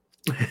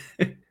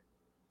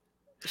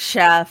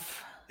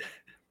 chef,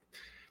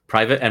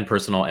 private and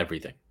personal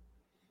everything.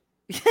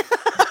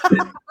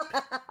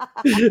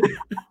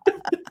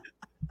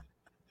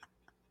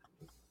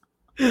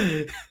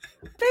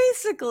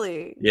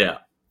 Basically. Yeah.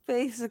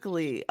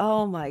 Basically.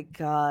 Oh my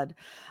God.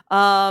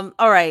 All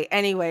right.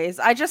 Anyways,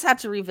 I just had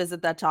to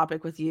revisit that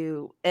topic with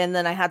you. And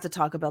then I had to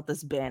talk about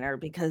this banner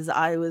because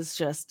I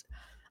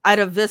had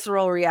a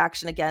visceral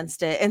reaction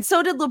against it. And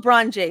so did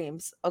LeBron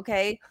James.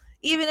 Okay.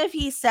 Even if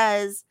he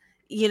says,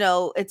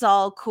 it's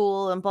all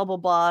cool and blah, blah,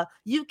 blah.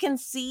 You can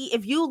see,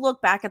 if you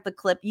look back at the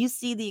clip, you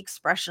see the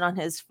expression on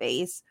his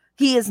face.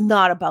 He is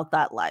not about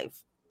that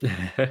life.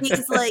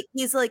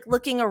 He's like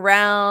looking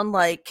around,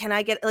 like, can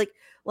I get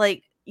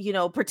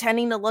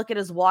pretending to look at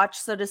his watch,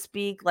 so to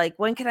speak, like,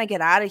 when can I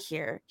get out of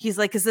here? He's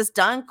like, is this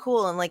done?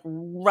 Cool. And like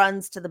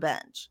runs to the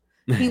bench.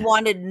 He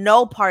wanted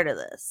no part of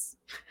this.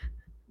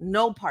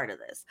 No part of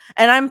this.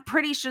 And I'm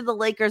pretty sure the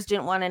Lakers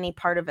didn't want any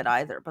part of it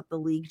either, but the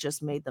league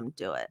just made them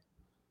do it.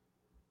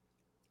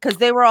 Because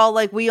they were all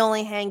like, we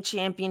only hang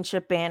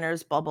championship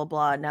banners, blah, blah,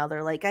 blah. Now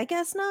they're like, I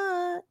guess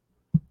not.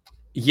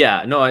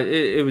 Yeah, no,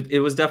 it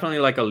was definitely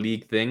like a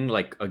league thing.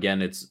 Like, again,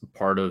 it's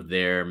part of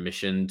their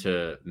mission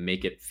to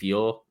make it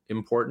feel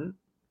important.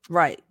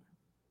 Right.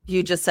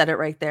 You just said it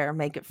right there.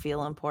 Make it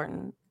feel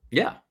important.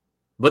 Yeah,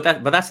 but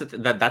that's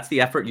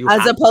the effort you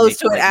as have opposed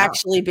to it right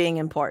actually being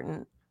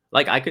important.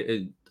 Like,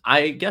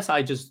 I guess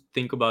I just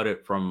think about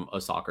it from a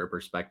soccer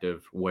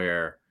perspective,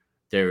 where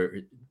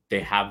they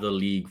have the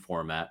league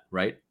format,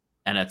 right?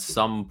 And at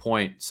some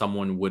point,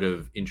 someone would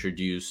have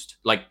introduced,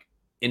 like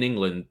in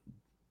England,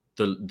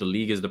 the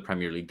league is the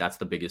Premier League. That's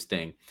the biggest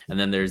thing. And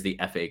then there's the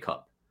FA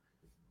Cup.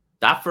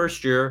 That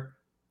first year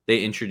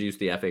they introduced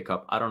the FA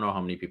Cup, I don't know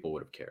how many people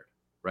would have cared,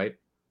 right?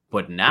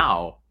 But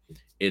now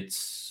it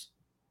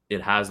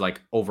has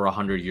like over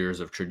 100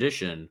 years of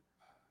tradition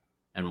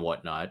and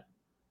whatnot.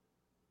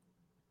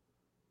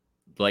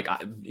 Like,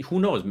 who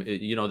knows?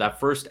 That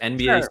first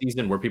NBA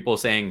season where people are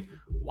saying,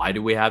 why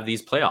do we have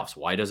these playoffs?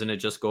 Why doesn't it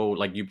just go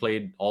like, you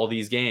played all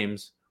these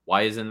games?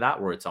 Why isn't that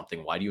worth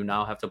something? Why do you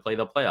now have to play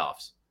the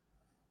playoffs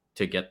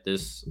to get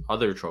this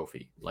other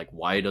trophy? Like,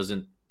 why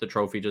doesn't the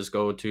trophy just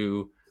go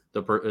to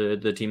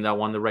the team that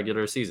won the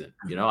regular season?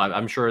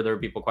 I'm sure there are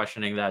people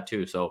questioning that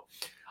too. So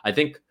I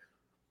think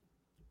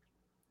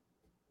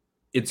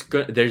it's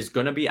good. There's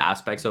going to be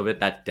aspects of it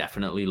that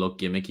definitely look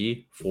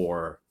gimmicky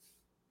for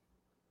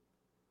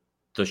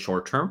the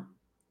short term.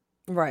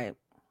 Right.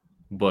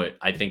 But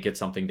I think it's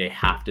something they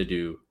have to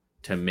do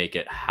to make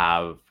it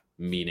have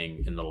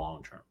meaning in the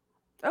long term.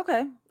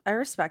 Okay. I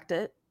respect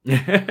it.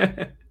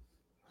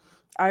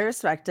 I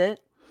respect it.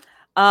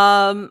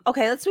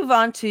 Okay, let's move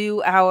on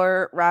to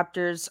our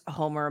Raptors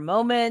homer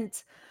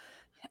moment.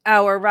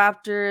 Our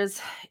Raptors,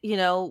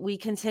 we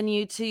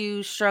continue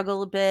to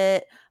struggle a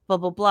bit, blah,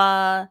 blah,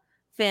 blah.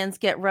 Fans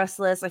get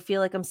restless. I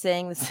feel like I'm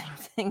saying the same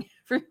thing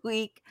every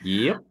week.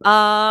 Yep.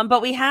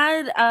 But we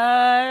had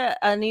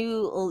a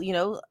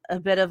new, a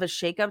bit of a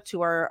shakeup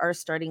to our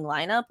starting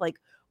lineup. Like,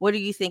 what do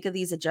you think of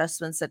these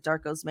adjustments that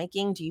Darko's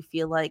making? Do you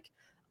feel like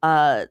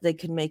they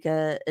can make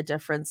a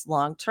difference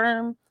long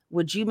term?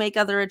 Would you make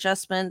other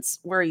adjustments?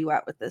 Where are you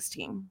at with this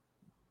team?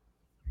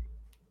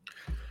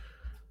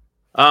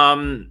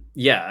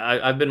 Yeah,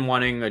 I've been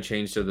wanting a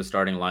change to the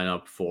starting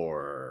lineup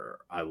for,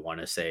 I want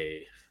to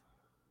say,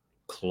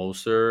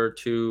 closer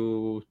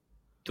to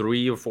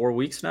 3 or 4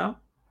 weeks now.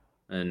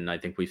 And I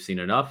think we've seen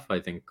enough. I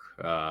think,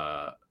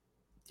 the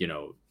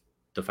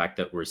fact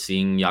that we're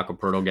seeing Jakob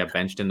Poeltl get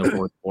benched in the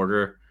fourth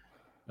quarter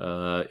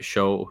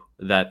show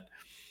that,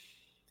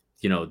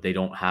 they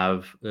don't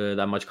have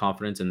that much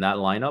confidence in that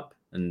lineup.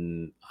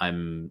 and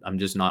I'm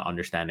just not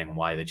understanding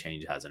why the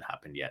change hasn't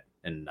happened yet.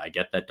 And I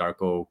get that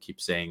Darko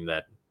keeps saying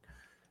that,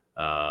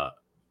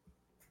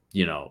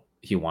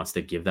 he wants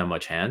to give them a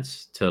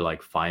chance to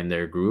like find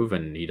their groove,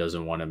 and he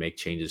doesn't want to make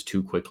changes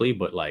too quickly.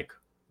 But like,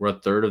 we're a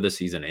third of the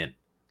season in.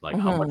 Like,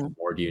 how much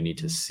more do you need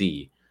to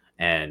see?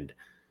 And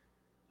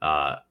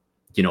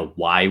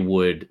why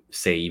would,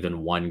 say,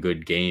 even one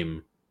good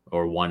game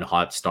or one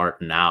hot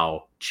start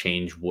now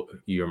change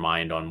your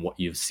mind on what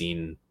you've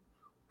seen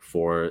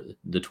for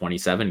the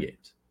 27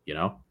 games,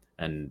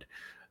 And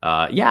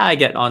I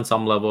get on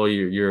some level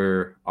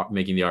you're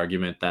making the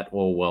argument that,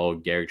 oh, well,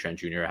 Gary Trent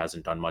Jr.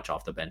 hasn't done much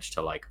off the bench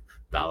to like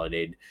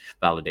validate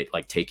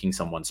like taking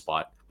someone's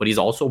spot, but he's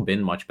also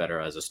been much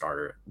better as a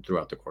starter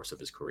throughout the course of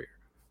his career,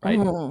 right?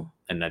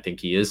 And I think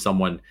he is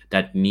someone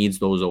that needs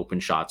those open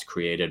shots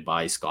created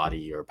by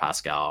Scotty or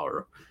Pascal,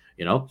 or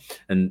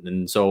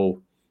and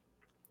so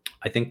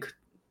I think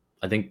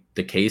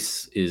the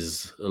case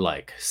is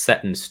like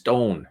set in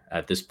stone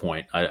at this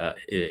point.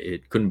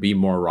 It couldn't be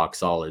more rock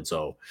solid.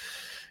 So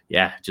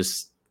yeah,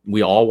 just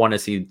we all want to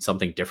see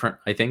something different,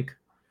 I think.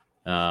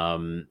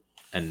 And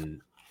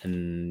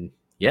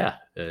yeah,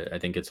 I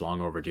think it's long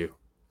overdue.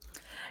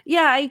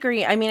 Yeah, I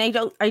agree. I mean,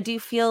 I do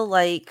feel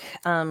like,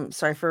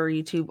 sorry for our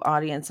YouTube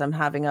audience, I'm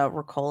having a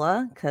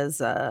Ricola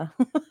because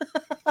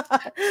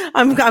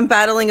I'm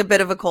battling a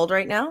bit of a cold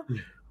right now.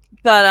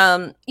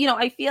 But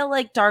I feel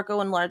like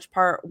Darko in large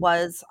part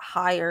was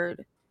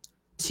hired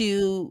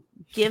to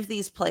give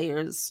these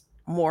players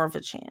more of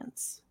a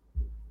chance.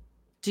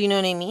 Do you know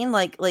what I mean?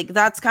 Like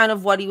that's kind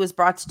of what he was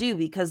brought to do,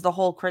 because the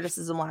whole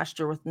criticism last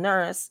year with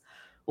Nurse,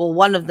 well,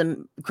 one of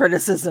the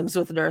criticisms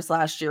with Nurse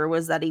last year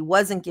was that he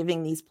wasn't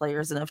giving these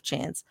players enough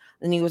chance,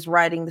 and he was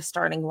riding the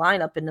starting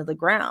lineup into the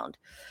ground.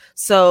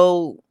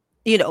 So,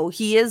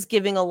 he is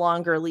giving a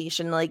longer leash,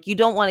 and like, you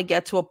don't want to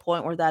get to a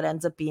point where that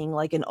ends up being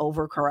like an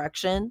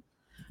overcorrection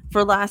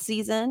for last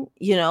season,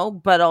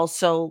 but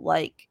also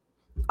like,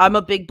 I'm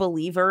a big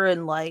believer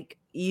in like,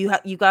 you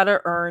got to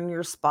earn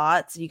your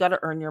spots. You got to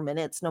earn your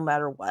minutes no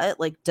matter what.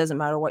 Like, doesn't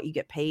matter what you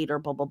get paid or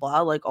blah, blah,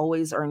 blah. Like,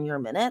 always earn your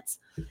minutes.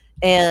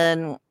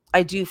 And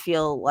I do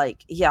feel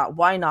like, yeah,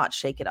 why not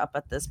shake it up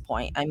at this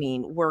point? I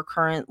mean, we're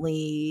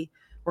currently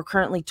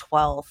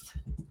 12th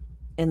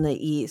in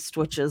the East,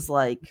 which is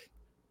like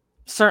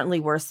certainly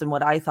worse than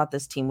what I thought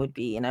this team would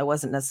be. And I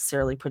wasn't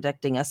necessarily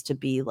predicting us to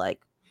be like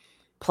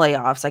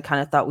playoffs. I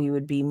kind of thought we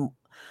would be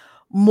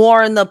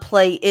more in the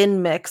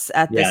play-in mix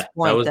at this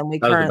point than we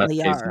currently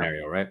the best case are.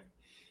 scenario, right?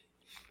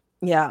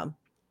 Yeah.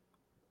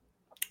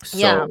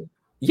 So,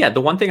 yeah,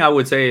 the one thing I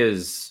would say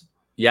is,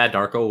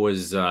 Darko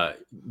was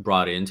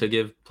brought in to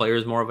give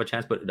players more of a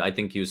chance, but I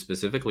think he was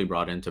specifically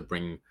brought in to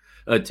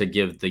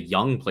give the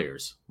young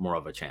players more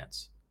of a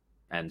chance.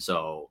 And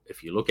so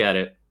if you look at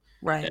it,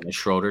 right, Dennis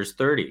Schroeder's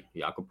 30,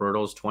 Jakob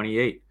Poeltl's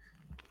 28,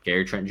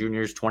 Gary Trent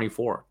Jr. is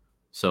 24.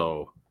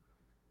 So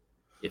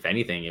if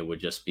anything, it would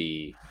just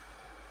be,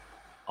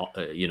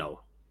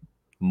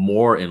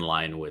 more in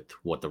line with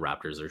what the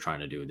Raptors are trying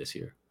to do this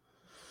year.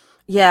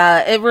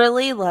 Yeah, it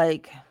really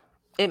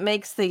it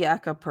makes the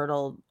Jakob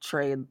Poeltl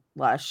trade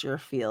last year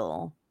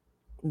feel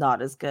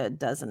not as good,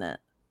 doesn't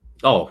it?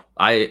 Oh,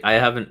 I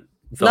haven't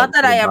felt not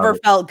that I ever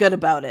felt good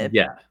about it.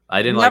 Yeah,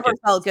 I didn't never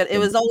felt good. It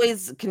was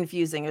always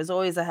confusing. It was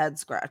always a head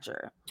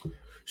scratcher.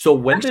 So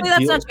when actually,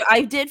 that's not true.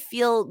 I did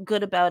feel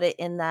good about it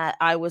in that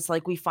I was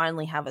like, we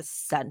finally have a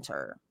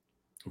center.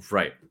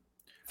 Right.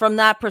 From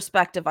that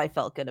perspective, I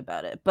felt good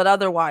about it, but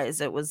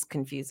otherwise it was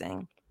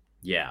confusing.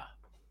 Yeah.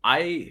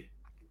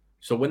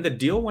 So when the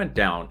deal went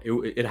down,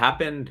 it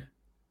happened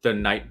the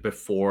night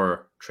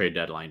before trade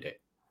deadline day.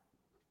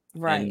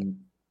 Right. And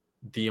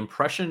the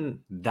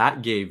impression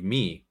that gave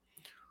me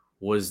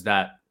was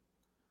that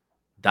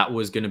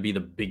was going to be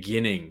the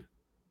beginning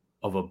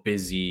of a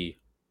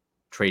busy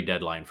trade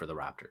deadline for the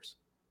Raptors.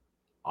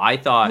 I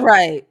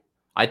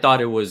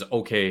thought it was,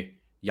 okay,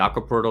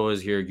 Jakob Poeltl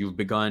is here. You've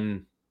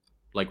begun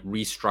like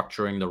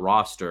restructuring the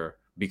roster,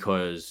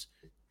 because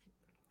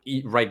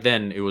right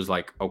then it was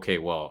like, okay,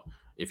 well,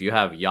 if you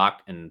have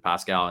Jak and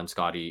Pascal and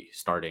Scotty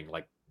starting,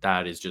 like,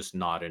 that is just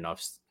not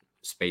enough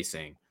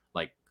spacing.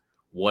 Like,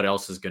 what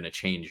else is going to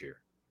change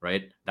here?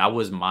 Right. That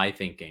was my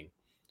thinking.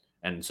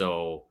 And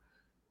so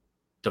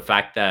the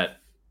fact that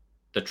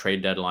the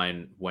trade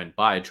deadline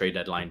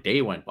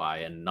day went by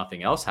and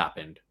nothing else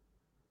happened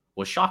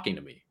was shocking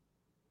to me.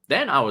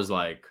 Then I was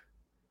like,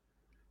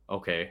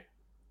 okay,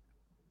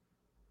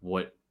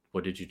 what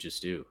did you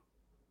just do?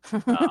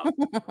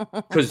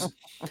 Because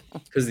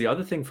the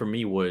other thing for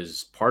me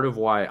was part of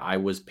why I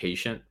was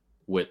patient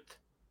with,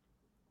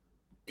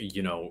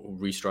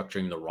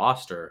 restructuring the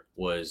roster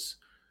was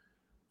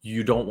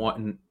you don't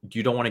want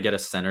to get a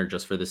center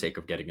just for the sake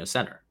of getting a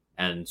center.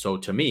 And so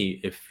to me,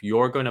 if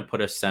you're going to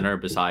put a center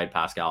beside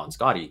Pascal and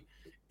Scotty,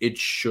 it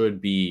should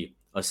be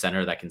a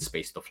center that can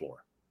space the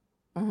floor.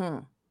 Mm-hmm.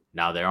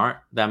 Now, there aren't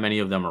that many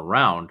of them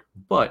around,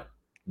 but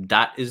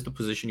that is the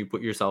position you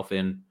put yourself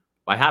in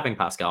by having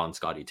Pascal and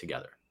Scotty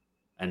together.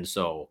 And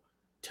so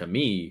to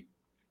me,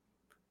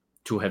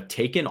 to have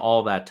taken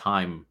all that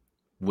time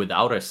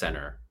without a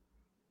center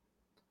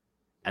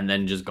and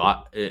then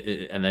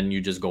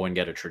you just go and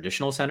get a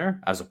traditional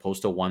center as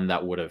opposed to one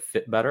that would have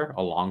fit better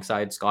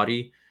alongside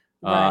Scotty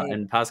Right.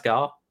 and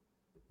Pascal.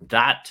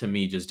 That to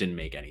me just didn't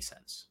make any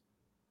sense.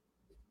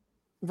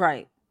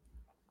 Right.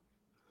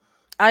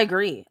 I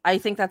agree. I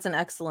think that's an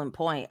excellent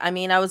point. I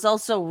mean, I was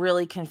also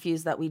really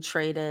confused that we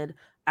traded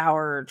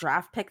our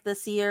draft pick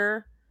this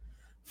year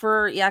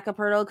for Jakob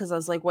because I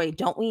was like, wait,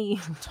 don't we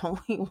don't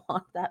we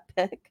want that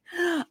pick?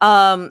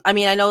 I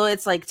mean, I know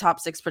it's like top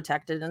 6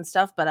 protected and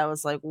stuff, but I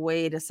was like,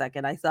 wait a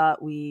second, I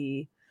thought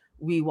we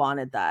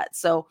wanted that.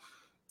 So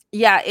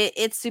yeah,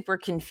 it's super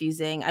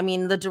confusing. I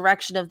mean, the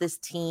direction of this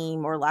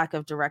team or lack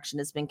of direction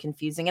has been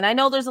confusing. And I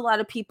know there's a lot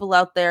of people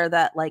out there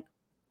that like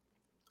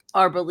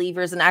are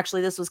believers. And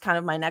actually, this was kind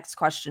of my next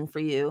question for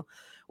you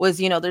was,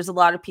 there's a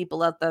lot of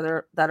people out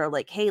there that are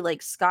like, hey,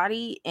 like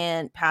Scotty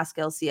and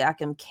Pascal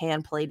Siakam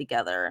can play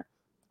together.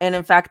 And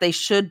in fact, they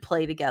should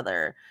play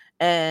together.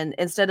 And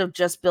instead of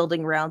just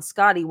building around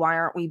Scotty, why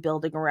aren't we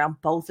building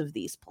around both of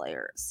these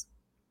players?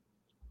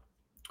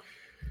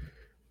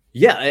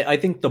 Yeah, I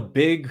think the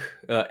big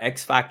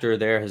X factor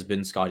there has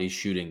been Scotty's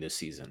shooting this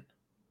season,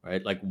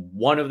 right? Like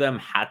one of them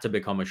had to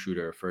become a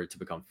shooter for it to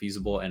become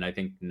feasible. And I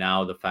think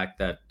now the fact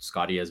that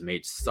Scotty has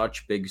made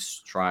such big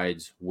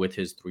strides with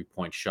his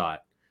 3-point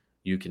shot,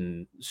 you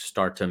can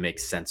start to make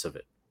sense of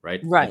it,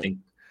 right? I Right. think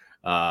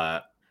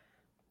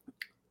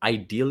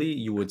ideally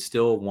you would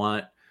still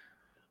want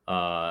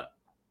uh,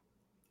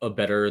 a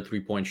better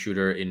 3-point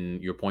shooter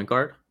in your point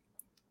guard.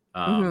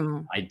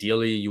 Hmm.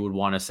 Ideally, you would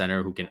want a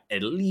center who can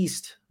at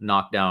least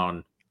knock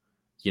down,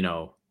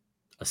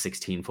 a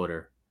 16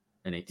 footer,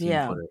 an 18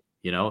 Yeah. footer,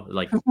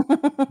 like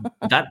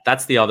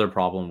that's the other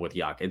problem with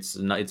Yak. It's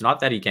not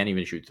that he can't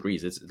even shoot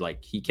threes. It's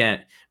like he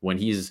can't when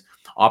he's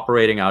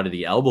operating out of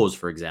the elbows,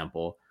 for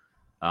example,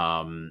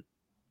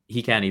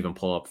 he can't even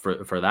pull up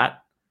for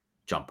that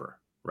jumper,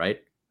 right?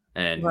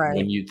 And when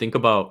Right. you think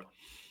about,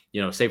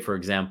 say for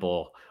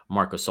example,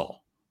 Marc Gasol,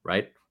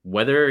 right?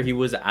 Whether he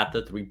was at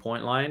the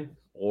 3-point line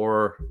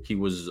or he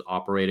was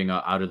operating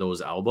out of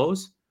those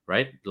elbows,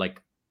 right?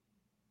 Like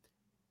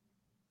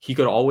he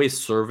could always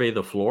survey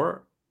the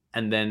floor,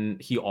 and then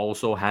he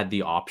also had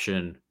the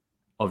option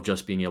of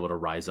just being able to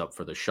rise up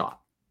for the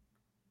shot.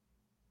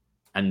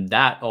 And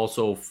that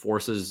also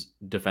forces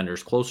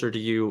defenders closer to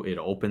you. It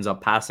opens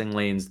up passing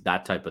lanes,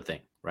 that type of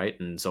thing, right?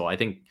 And so I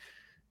think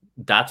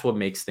that's what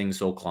makes things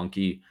so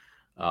clunky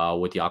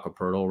with Jakob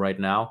Poeltl right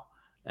now.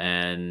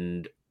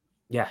 And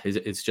yeah,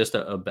 it's just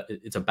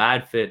it's a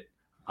bad fit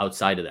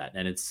outside of that.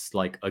 And it's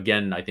like,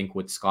 again, I think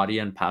with Scotty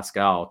and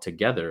Pascal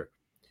together,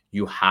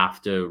 you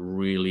have to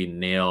really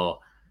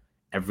nail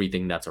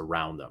everything that's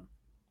around them,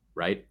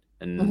 right?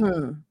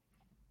 Hmm.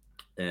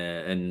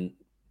 And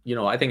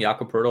I think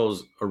Jakob Poeltl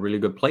is a really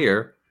good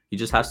player. He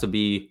just has to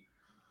be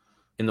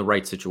in the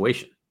right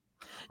situation,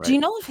 Do you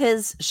right? know if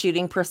his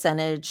shooting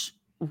percentage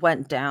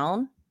went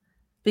down?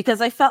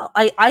 Because I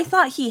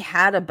thought he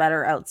had a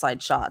better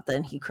outside shot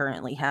than he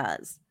currently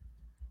has.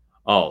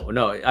 Oh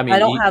no, I I mean,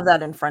 don't have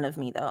that in front of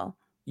me though.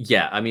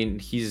 yeah, I mean,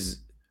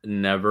 he's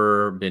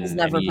never He's been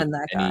never been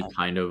that any guy.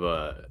 kind of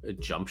a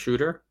jump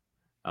shooter.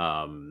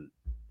 Um,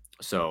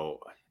 so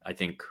I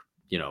think,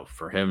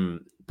 for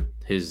him,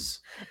 his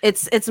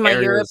It's my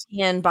areas.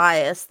 European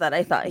bias that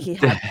I thought he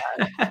had.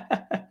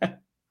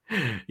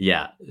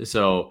 Yeah.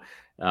 So,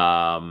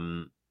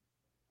 um,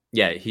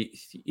 yeah,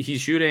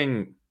 he's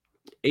shooting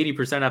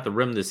 80% at the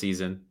rim this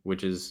season,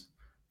 which is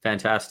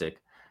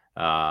fantastic.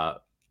 Uh,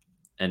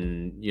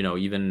 and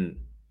even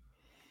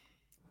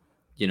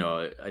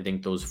I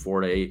think those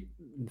 4 to 8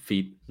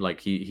 feet, like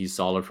he's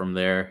solid from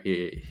there.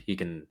 He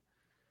can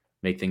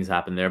make things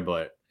happen there,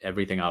 but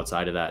everything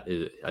outside of that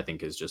I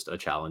think is just a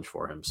challenge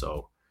for him.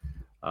 So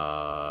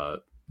uh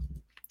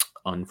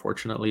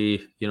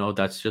unfortunately,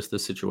 that's just the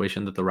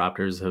situation that the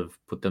Raptors have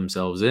put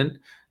themselves in.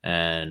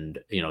 And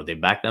they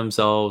backed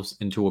themselves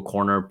into a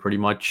corner pretty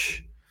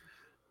much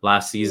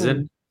last Hmm.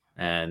 season,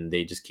 and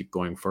they just keep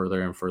going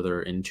further and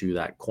further into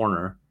that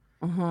corner.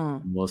 Hmm.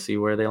 We'll see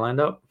where they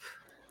land up.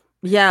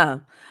 Yeah.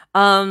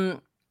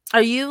 Um,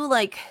 are you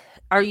like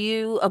are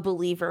you a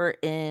believer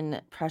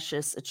in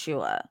Precious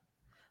Achua?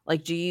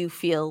 Like, do you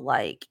feel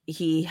like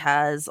he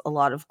has a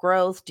lot of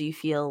growth? Do you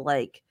feel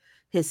like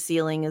his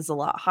ceiling is a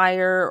lot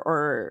higher,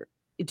 or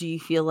do you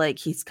feel like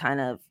he's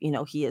kind of,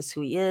 he is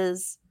who he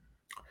is?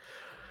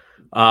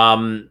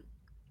 um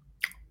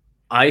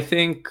I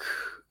think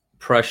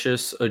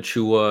Precious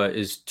Achua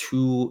is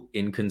too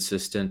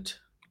inconsistent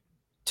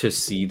to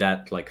see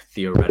that like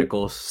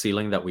theoretical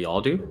ceiling that we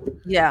all do.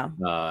 Yeah,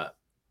 Uh,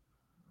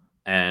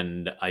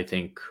 and I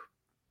think,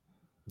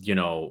 you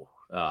know,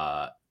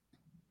 uh,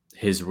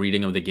 his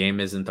reading of the game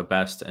isn't the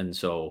best. And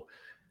so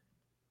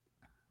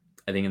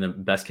I think in the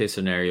best case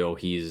scenario,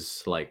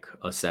 he's like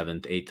a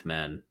seventh, eighth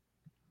man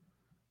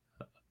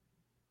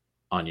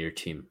on your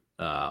team,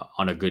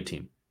 on a good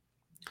team.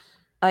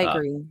 I Uh,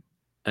 agree.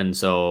 and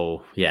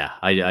so, yeah,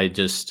 I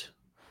just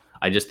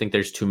think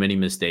there's too many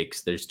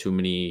mistakes. There's too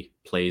many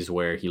plays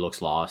where he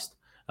looks lost.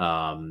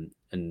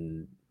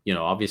 And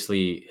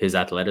obviously his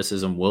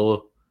athleticism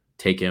will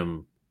take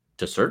him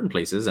to certain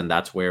places, and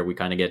that's where we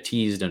kind of get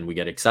teased and we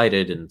get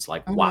excited, and it's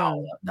like,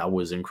 wow, that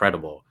was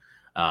incredible.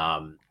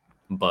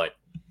 But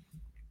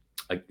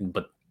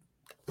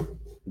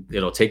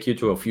it'll take you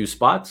to a few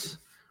spots,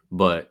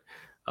 but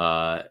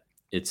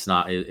it's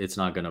not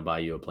going to buy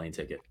you a plane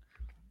ticket.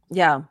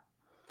 Yeah.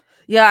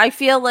 Yeah, I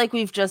feel like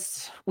we've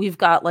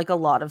got like a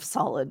lot of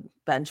solid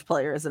bench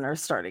players in our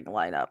starting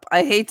lineup.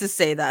 I hate to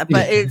say that,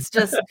 but it's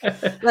just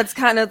that's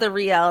kind of the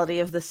reality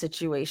of the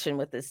situation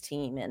with this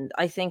team. And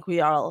I think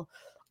we all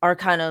are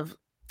kind of,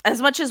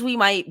 as much as we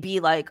might be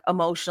like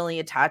emotionally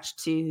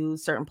attached to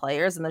certain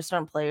players, and there's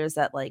certain players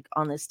that like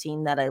on this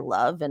team that I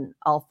love and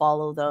I'll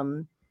follow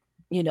them,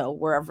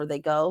 wherever they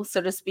go, so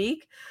to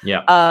speak.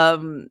 Yeah.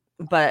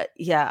 But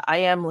yeah, I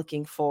am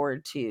looking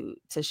forward to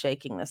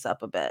shaking this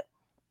up a bit.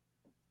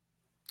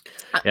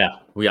 Yeah,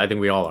 I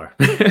think we all are.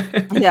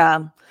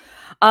 Yeah.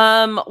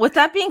 With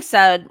that being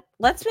said,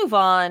 let's move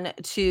on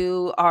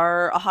to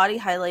our hottie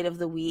highlight of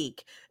the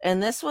week.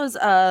 And this was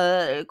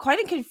quite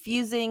a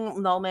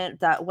confusing moment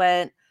that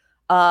went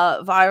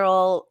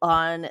viral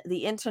on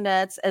the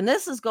internet. And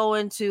this is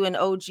going to an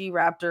OG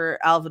Raptor,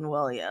 Alvin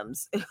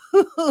Williams,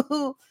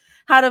 who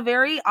had a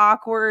very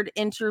awkward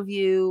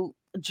interview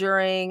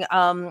during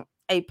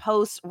a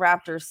post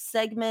Raptor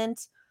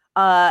segment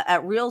at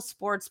Real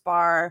Sports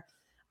Bar.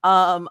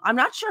 I'm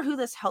not sure who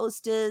this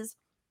host is.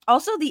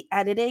 Also, the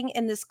editing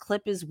in this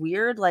clip is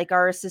weird. Like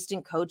our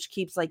assistant coach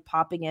keeps like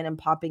popping in and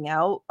popping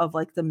out of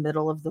like the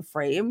middle of the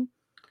frame.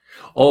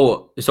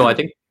 Oh, so I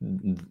think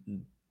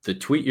the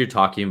tweet you're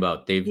talking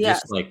about, they've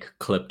Yes. just like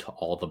clipped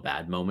all the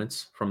bad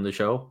moments from the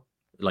show.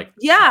 Like,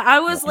 yeah, I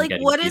was like,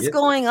 getting what is heated.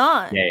 going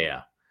on?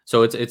 Yeah.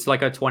 So it's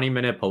like a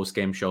 20-minute post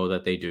game show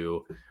that they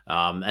do.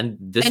 And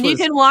you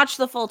can watch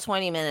the full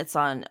 20 minutes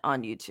on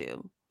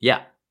YouTube.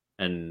 Yeah.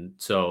 And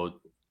so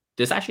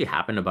this actually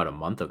happened about a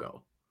month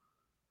ago.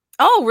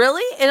 Oh,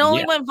 really? It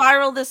only went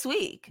viral this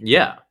week.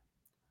 Yeah.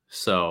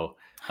 So,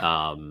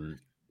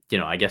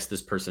 I guess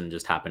this person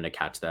just happened to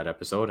catch that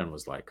episode and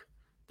was like,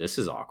 this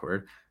is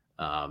awkward.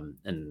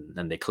 And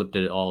they clipped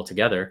it all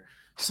together.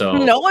 So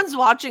no one's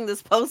watching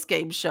this post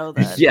game show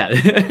then. Yeah.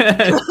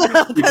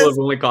 People have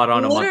only caught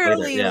on a month later.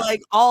 Literally,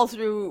 like all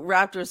through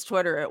Raptors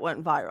Twitter, it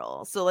went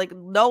viral. So like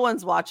no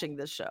one's watching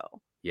this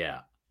show. Yeah.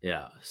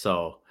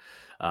 So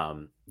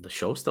the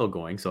show's still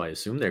going, so I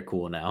assume they're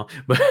cool now.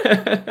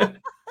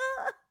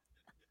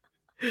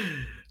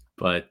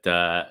 But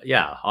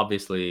yeah,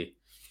 obviously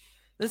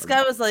this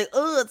guy was like,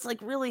 oh, it's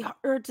like really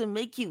hard to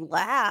make you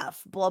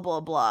laugh, blah,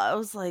 blah, blah. I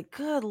was like,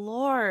 good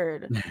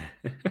Lord.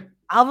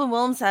 Alvin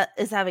Williams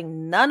is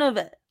having none of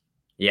it.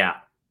 Yeah.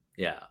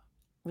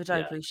 Which I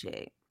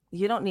appreciate.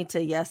 You don't need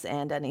to yes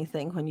and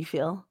anything when you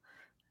feel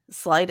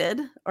slighted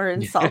or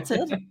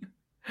insulted.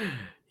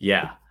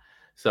 Yeah.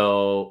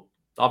 So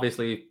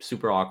obviously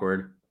super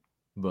awkward,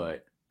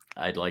 but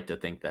I'd like to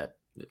think that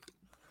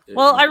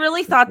well, I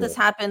really thought this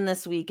happened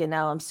this week, and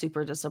now I'm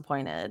super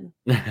disappointed.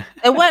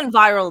 It went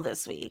viral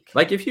this week.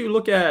 Like if you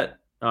look at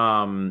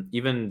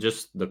even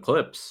just the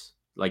clips,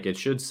 like it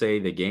should say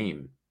the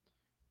game.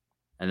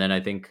 And then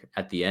I think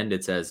at the end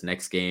it says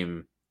next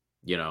game,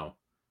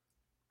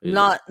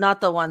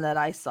 Not the one that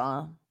I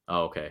saw.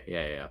 Oh, okay.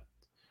 Yeah.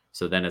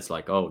 So then it's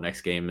like, oh,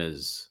 next game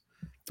is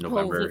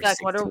November. Vivek,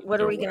 what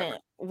are we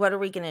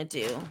gonna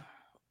do?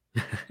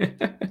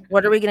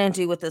 What are we gonna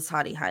do with this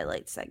hottie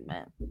highlight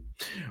segment?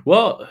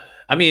 Well,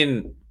 I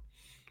mean,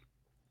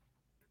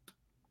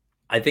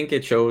 I think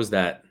it shows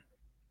that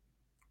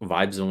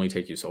vibes only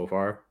take you so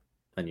far,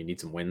 and you need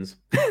some wins.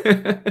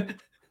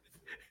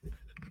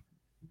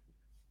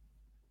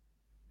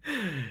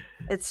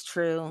 It's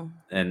true.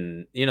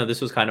 And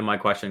this was kind of my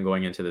question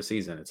going into the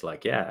season. It's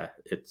like, yeah,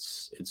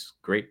 it's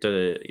great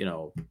to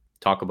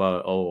talk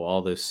about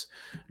all this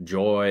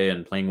joy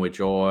and playing with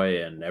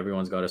joy, and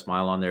everyone's got a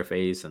smile on their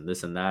face and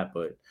this and that,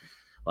 but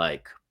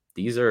like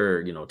these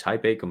are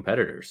type A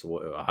competitors.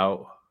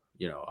 How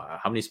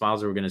many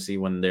smiles are we going to see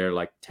when they're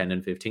like 10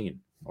 and 15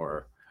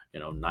 or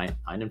 9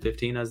 and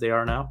 15 as they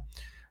are now,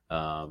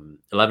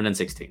 11 and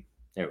 16.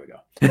 There we go.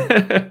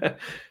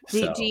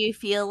 Do you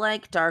feel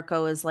like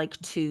Darko is like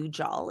too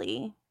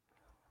jolly?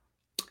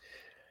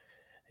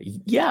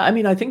 Yeah, I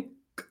mean, I think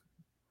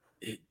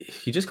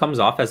he just comes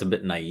off as a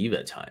bit naive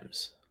at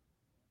times,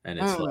 and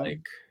it's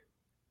like,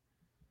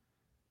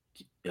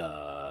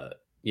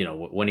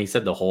 when he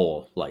said the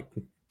whole like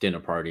dinner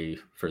party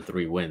for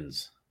 3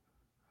 wins,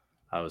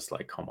 I was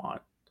like, come on.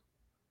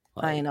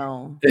 Like, I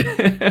know.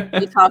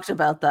 We talked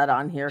about that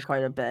on here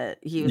quite a bit.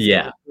 He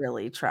was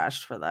really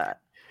trashed for that.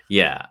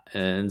 Yeah,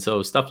 and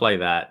so stuff like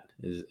that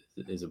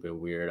is a bit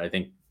weird. I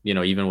think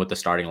even with the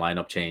starting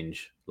lineup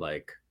change,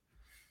 like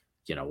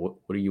what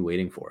are you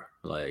waiting for?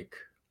 Like,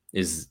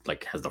 has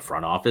the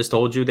front office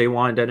told you they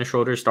want Dennis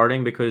Schroeder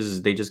starting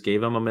because they just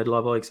gave him a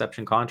mid-level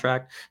exception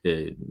contract?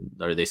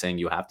 Are they saying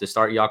you have to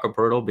start Jakob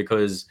Poeltl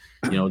because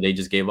they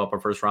just gave up a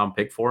first-round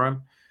pick for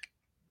him?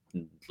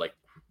 Like,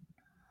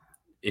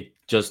 it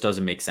just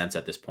doesn't make sense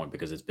at this point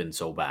because it's been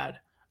so bad,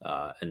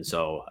 and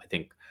so I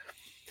think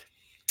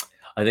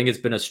it's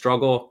been a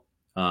struggle.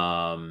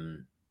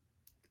 And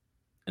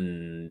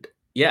And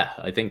yeah,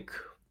 I think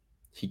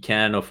he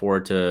can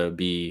afford to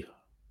be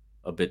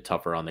a bit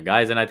tougher on the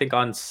guys. And I think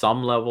on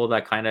some level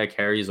that kind of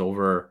carries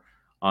over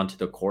onto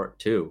the court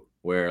too,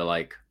 where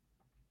like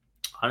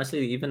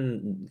honestly,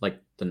 even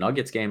like the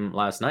Nuggets game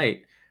last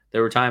night,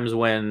 there were times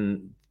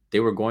when they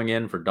were going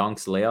in for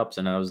dunks, layups,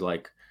 and I was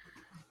like,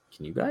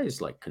 can you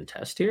guys like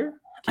contest here?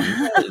 Can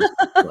you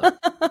guys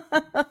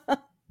like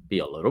be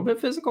a little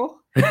bit physical?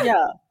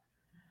 Yeah.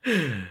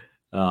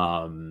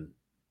 um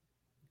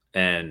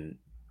and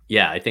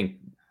yeah, I think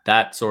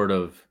that sort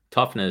of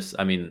toughness,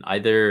 I mean,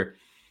 either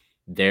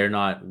they're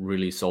not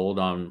really sold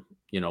on,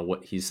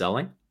 what he's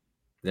selling.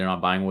 They're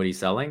not buying what he's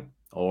selling,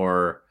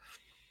 or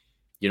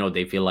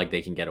they feel like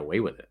they can get away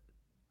with it,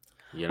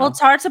 Well, it's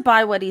hard to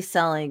buy what he's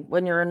selling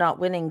when you're not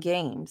winning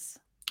games,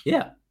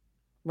 Yeah.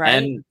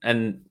 right?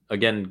 And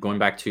again, going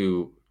back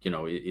to,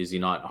 is he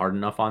not hard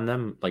enough on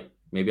them? Like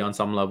maybe on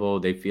some level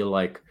they feel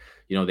like,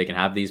 they can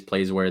have these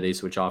plays where they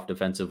switch off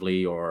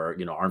defensively or,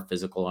 aren't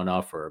physical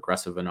enough or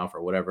aggressive enough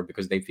or whatever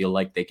because they feel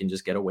like they can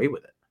just get away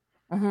with it.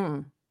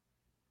 Mhm.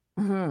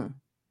 Mhm.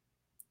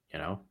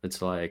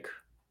 It's like,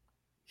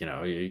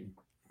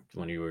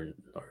 when you were,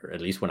 or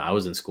at least when I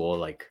was in school,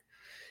 like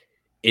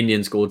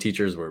Indian school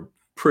teachers were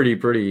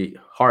pretty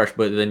harsh,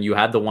 but then you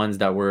had the ones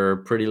that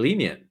were pretty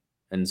lenient.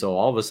 And so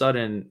all of a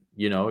sudden,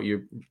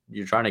 you're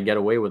trying to get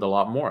away with a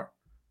lot more.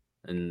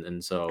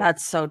 And so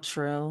That's so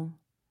true.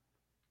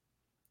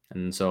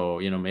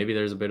 maybe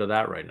there's a bit of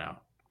that right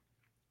now.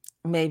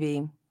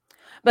 Maybe.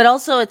 But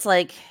also it's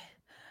like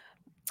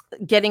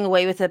getting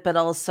away with it, but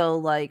also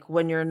like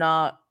when you're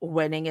not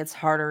winning, it's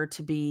harder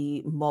to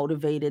be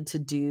motivated to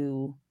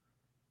do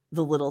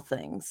the little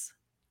things.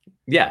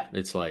 Yeah,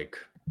 it's like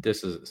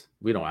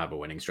we don't have a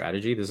winning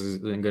strategy. This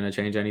isn't going to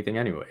change anything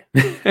anyway.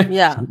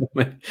 Yeah.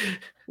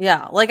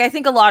 Yeah, like I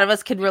think a lot of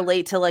us could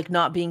relate to like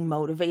not being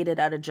motivated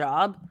at a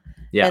job.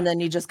 Yeah. And then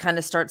you just kind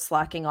of start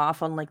slacking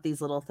off on like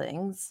these little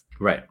things.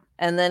 Right.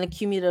 And then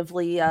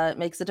cumulatively it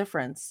makes a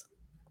difference.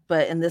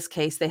 But in this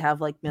case, they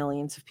have like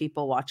millions of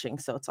people watching,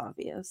 so it's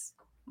obvious.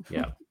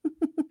 Yeah.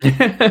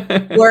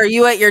 Where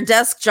you at your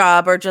desk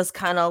job are just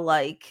kind of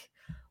like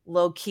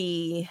low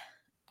key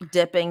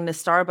dipping to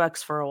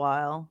Starbucks for a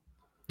while.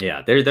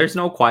 Yeah, there's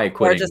no quiet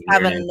quitting. Or just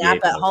having a nap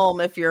at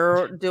home if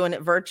you're doing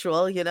it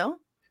virtual, Yeah.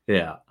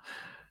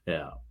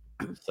 Yeah.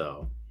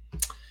 So,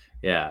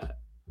 yeah.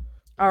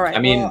 All right. I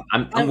mean,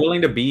 I'm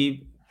willing to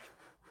be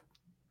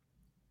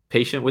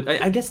patient with.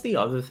 I guess the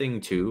other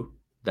thing too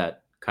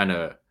that kind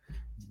of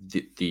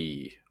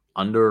the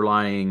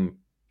underlying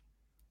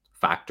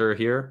factor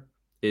here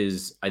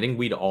is I think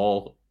we'd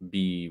all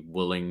be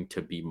willing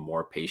to be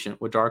more patient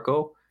with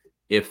Darko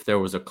if there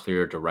was a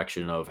clear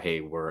direction of,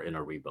 hey, we're in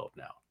a rebuild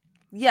now.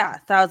 Yeah,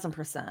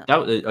 1000%.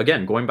 That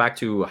again, going back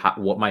to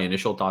what my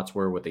initial thoughts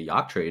were with the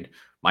Yacht trade,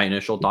 my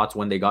initial thoughts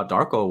when they got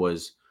Darko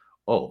was,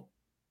 oh,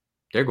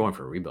 they're going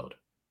for a rebuild.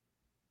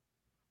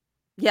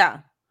 Yeah.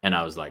 And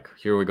I was like,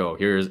 here we go.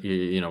 Here's,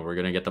 we're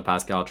going to get the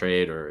Pascal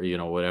trade or,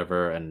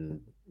 whatever.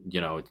 And,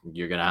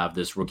 you're going to have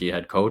this rookie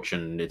head coach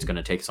and it's going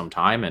to take some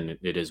time and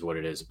it is what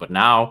it is. But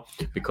now,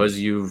 because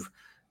you've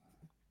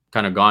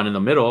kind of gone in the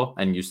middle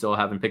and you still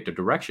haven't picked a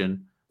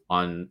direction,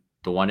 on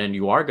the one end,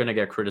 you are going to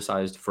get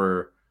criticized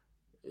for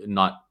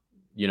not,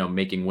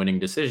 making winning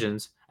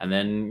decisions. And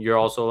then you're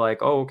also like,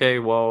 oh, okay,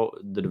 well,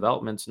 the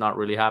development's not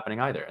really happening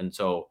either. And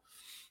so,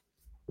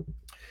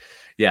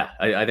 yeah,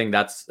 I think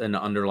that's an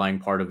underlying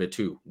part of it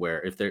too,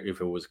 where if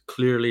it was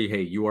clearly,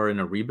 hey, you are in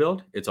a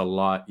rebuild, it's a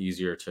lot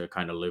easier to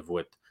kind of live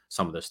with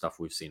some of the stuff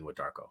we've seen with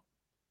Darko.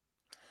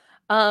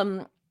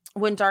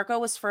 When Darko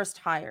was first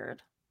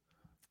hired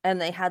and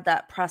they had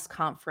that press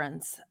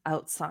conference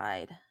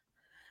outside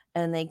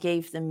and they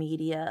gave the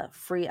media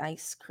free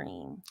ice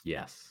cream.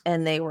 Yes.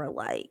 And they were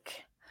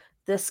like,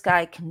 this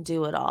guy can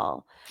do it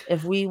all.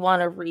 If we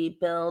want to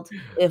rebuild,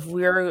 if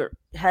we're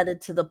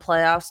headed to the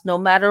playoffs, no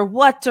matter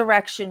what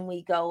direction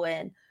we go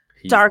in,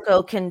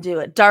 Darko can do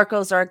it.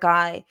 Darko's our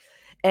guy.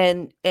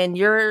 And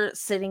you're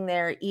sitting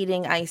there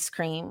eating ice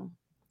cream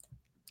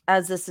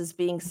as this is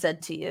being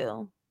said to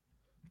you.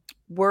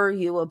 Were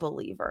you a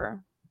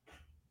believer?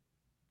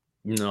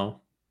 No.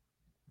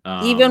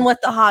 Even with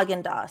the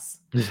Haagen-Dazs.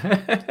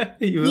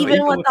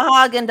 Even with the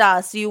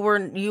Haagen-Dazs,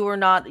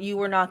 you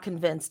were not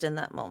convinced in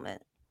that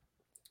moment.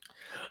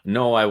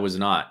 No, I was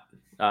not.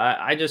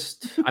 I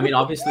mean,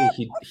 obviously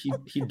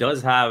he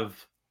does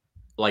have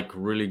like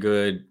really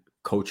good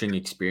coaching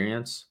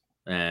experience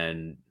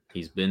and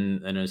he's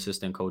been an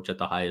assistant coach at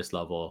the highest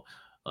level.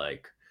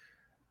 Like,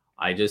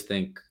 I just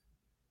think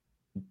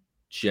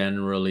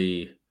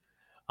generally,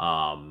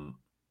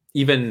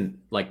 even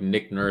like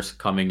Nick Nurse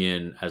coming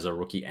in as a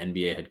rookie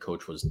NBA head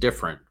coach was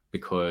different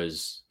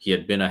because he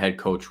had been a head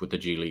coach with the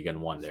G League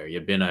and won there. He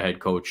had been a head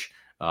coach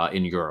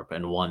in Europe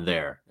and won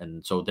there.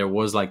 And so there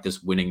was like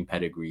this winning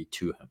pedigree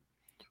to him,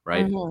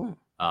 right?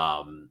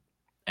 Mm-hmm.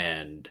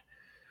 And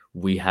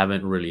we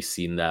haven't really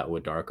seen that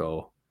with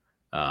Darko.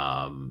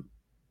 And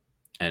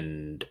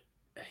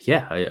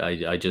yeah,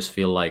 I just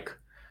feel like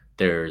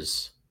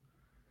there's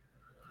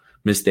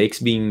mistakes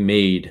being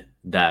made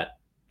that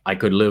I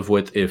could live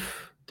with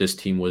if this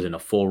team was in a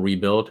full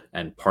rebuild,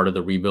 and part of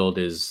the rebuild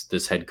is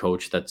this head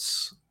coach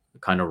that's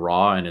kind of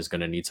raw and is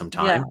going to need some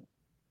Yeah. time.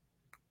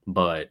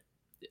 But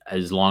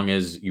as long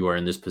as you are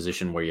in this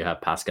position where you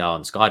have Pascal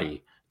and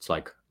Scotty, it's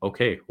like,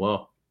 okay,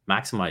 well,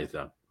 maximize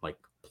them, like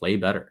play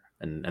better.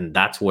 And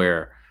that's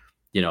where,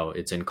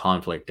 it's in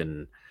conflict,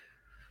 and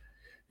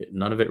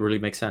none of it really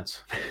makes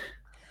sense.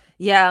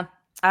 Yeah,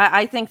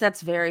 I think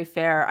that's very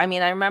fair. I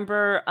mean, I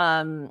remember,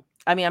 I'm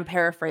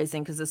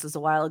paraphrasing because this was a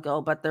while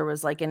ago, but there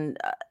was like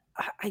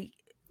I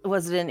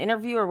was it an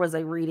interview or was I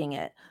reading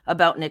it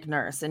about Nick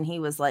Nurse? And he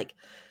was like,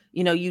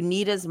 you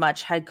need as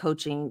much head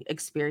coaching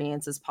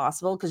experience as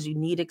possible because you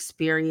need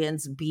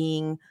experience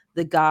being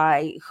the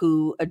guy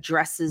who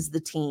addresses the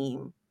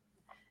team,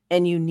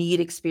 and you need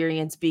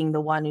experience being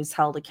the one who's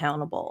held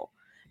accountable,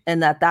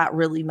 and that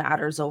really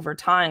matters over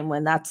time,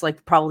 when that's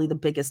like probably the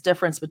biggest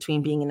difference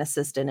between being an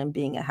assistant and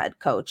being a head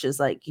coach is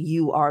like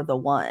you are the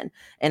one.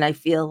 And I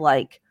feel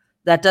like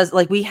that does,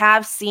 like, we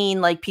have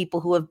seen like people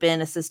who have been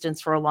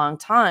assistants for a long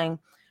time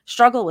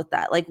struggle with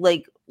that,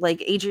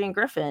 like Adrian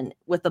Griffin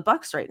with the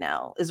Bucks right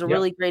now is a Yeah.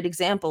 really great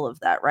example of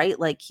that, right?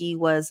 Like he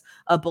was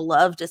a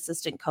beloved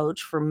assistant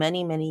coach for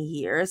many, many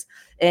years,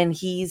 and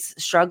he's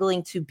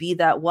struggling to be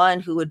that one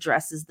who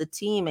addresses the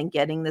team and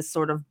getting this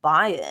sort of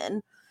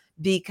buy-in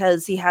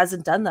because he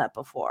hasn't done that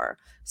before.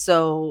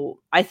 So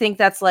I think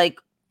that's like,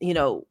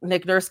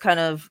 Nick Nurse kind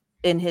of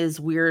in his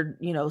weird,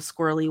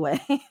 squirrely way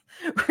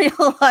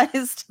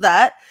realized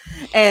that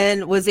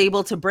and was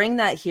able to bring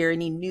that here,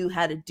 and he knew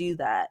how to do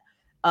that.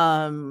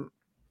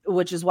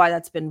 Which is why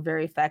that's been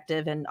very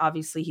effective. And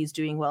obviously he's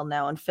doing well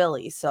now in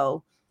Philly.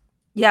 So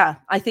yeah,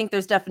 I think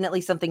there's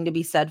definitely something to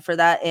be said for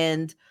that.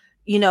 And,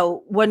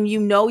 when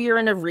you're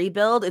in a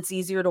rebuild, it's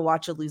easier to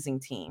watch a losing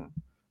team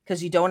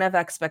because you don't have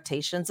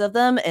expectations of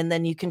them. And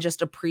then you can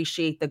just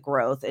appreciate the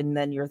growth, and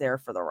then you're there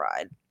for the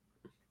ride.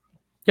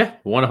 Yeah,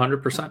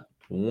 100%,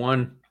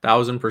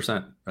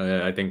 1000%.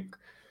 I think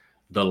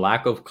the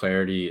lack of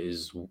clarity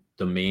is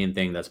the main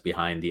thing that's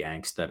behind the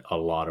angst that a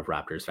lot of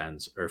Raptors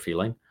fans are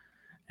feeling.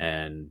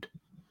 And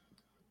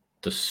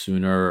the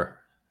sooner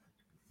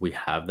we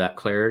have that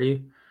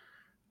clarity,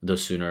 the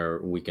sooner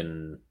we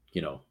can,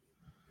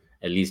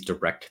 at least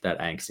direct that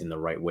angst in the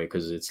right way.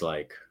 Because it's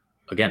like,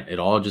 again, it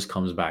all just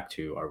comes back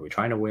to, are we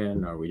trying to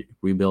win? Are we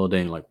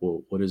rebuilding? Like,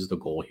 what is the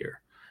goal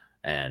here?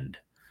 And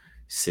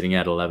sitting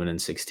at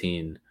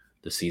 11-16,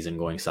 the season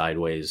going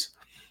sideways,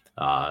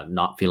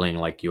 not feeling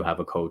like you have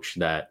a coach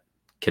that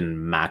can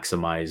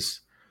maximize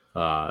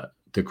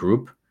the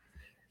group,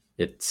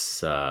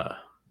 it's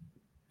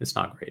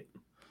not great.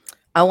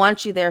 I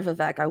want you there,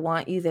 Vivek. I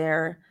want you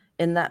there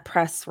in that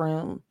press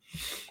room,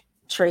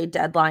 trade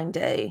deadline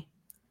day.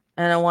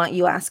 And I want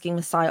you asking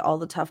Masai all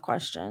the tough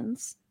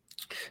questions.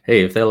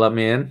 Hey, if they'll let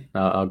me in,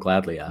 I'll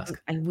gladly ask.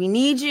 We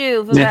need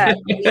you, Vivek.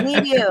 We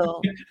need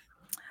you.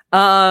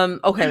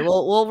 Okay,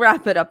 we'll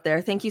wrap it up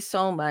there. Thank you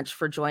so much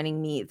for joining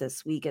me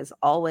this week, as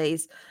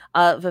always.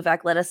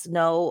 Vivek, let us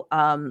know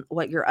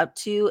what you're up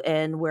to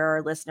and where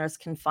our listeners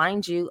can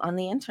find you on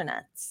the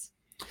internets.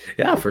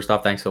 Yeah, first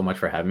off, thanks so much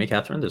for having me,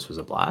 Catherine. This was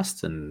a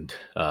blast. And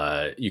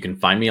you can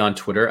find me on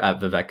Twitter at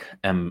Vivek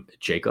M.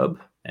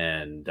 Jacob.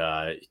 And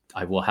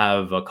I will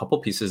have a couple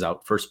pieces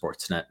out for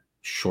Sportsnet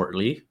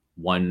shortly.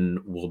 One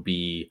will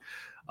be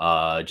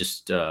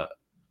just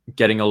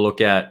getting a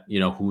look at,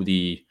 who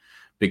the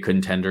big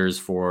contenders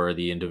for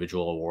the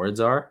individual awards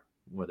are,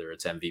 whether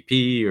it's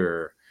MVP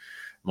or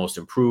most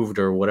improved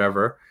or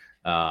whatever.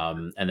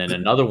 And then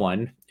another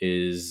one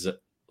is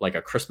like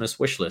a Christmas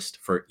wish list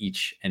for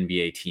each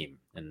NBA team.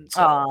 And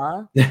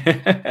so,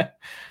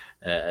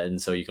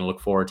 and so you can look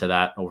forward to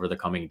that over the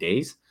coming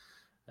days.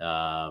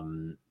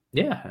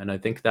 Yeah, and I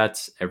think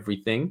that's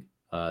everything.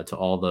 To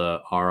all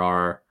the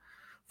RR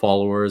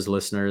followers,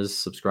 listeners,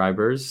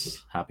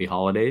 subscribers, happy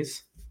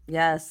holidays.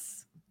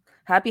 Yes.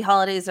 Happy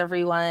holidays,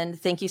 everyone.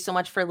 Thank you so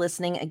much for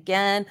listening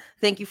again.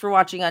 Thank you for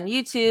watching on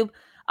YouTube.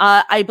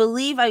 I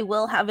believe I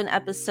will have an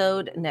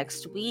episode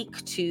next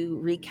week to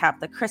recap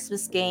the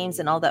Christmas games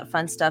and all that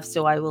fun stuff.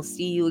 So I will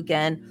see you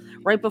again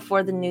right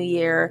before the new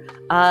year.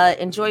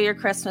 Enjoy your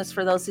Christmas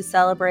for those who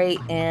celebrate,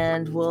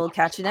 and we'll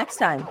catch you next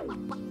time.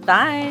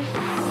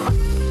 Bye.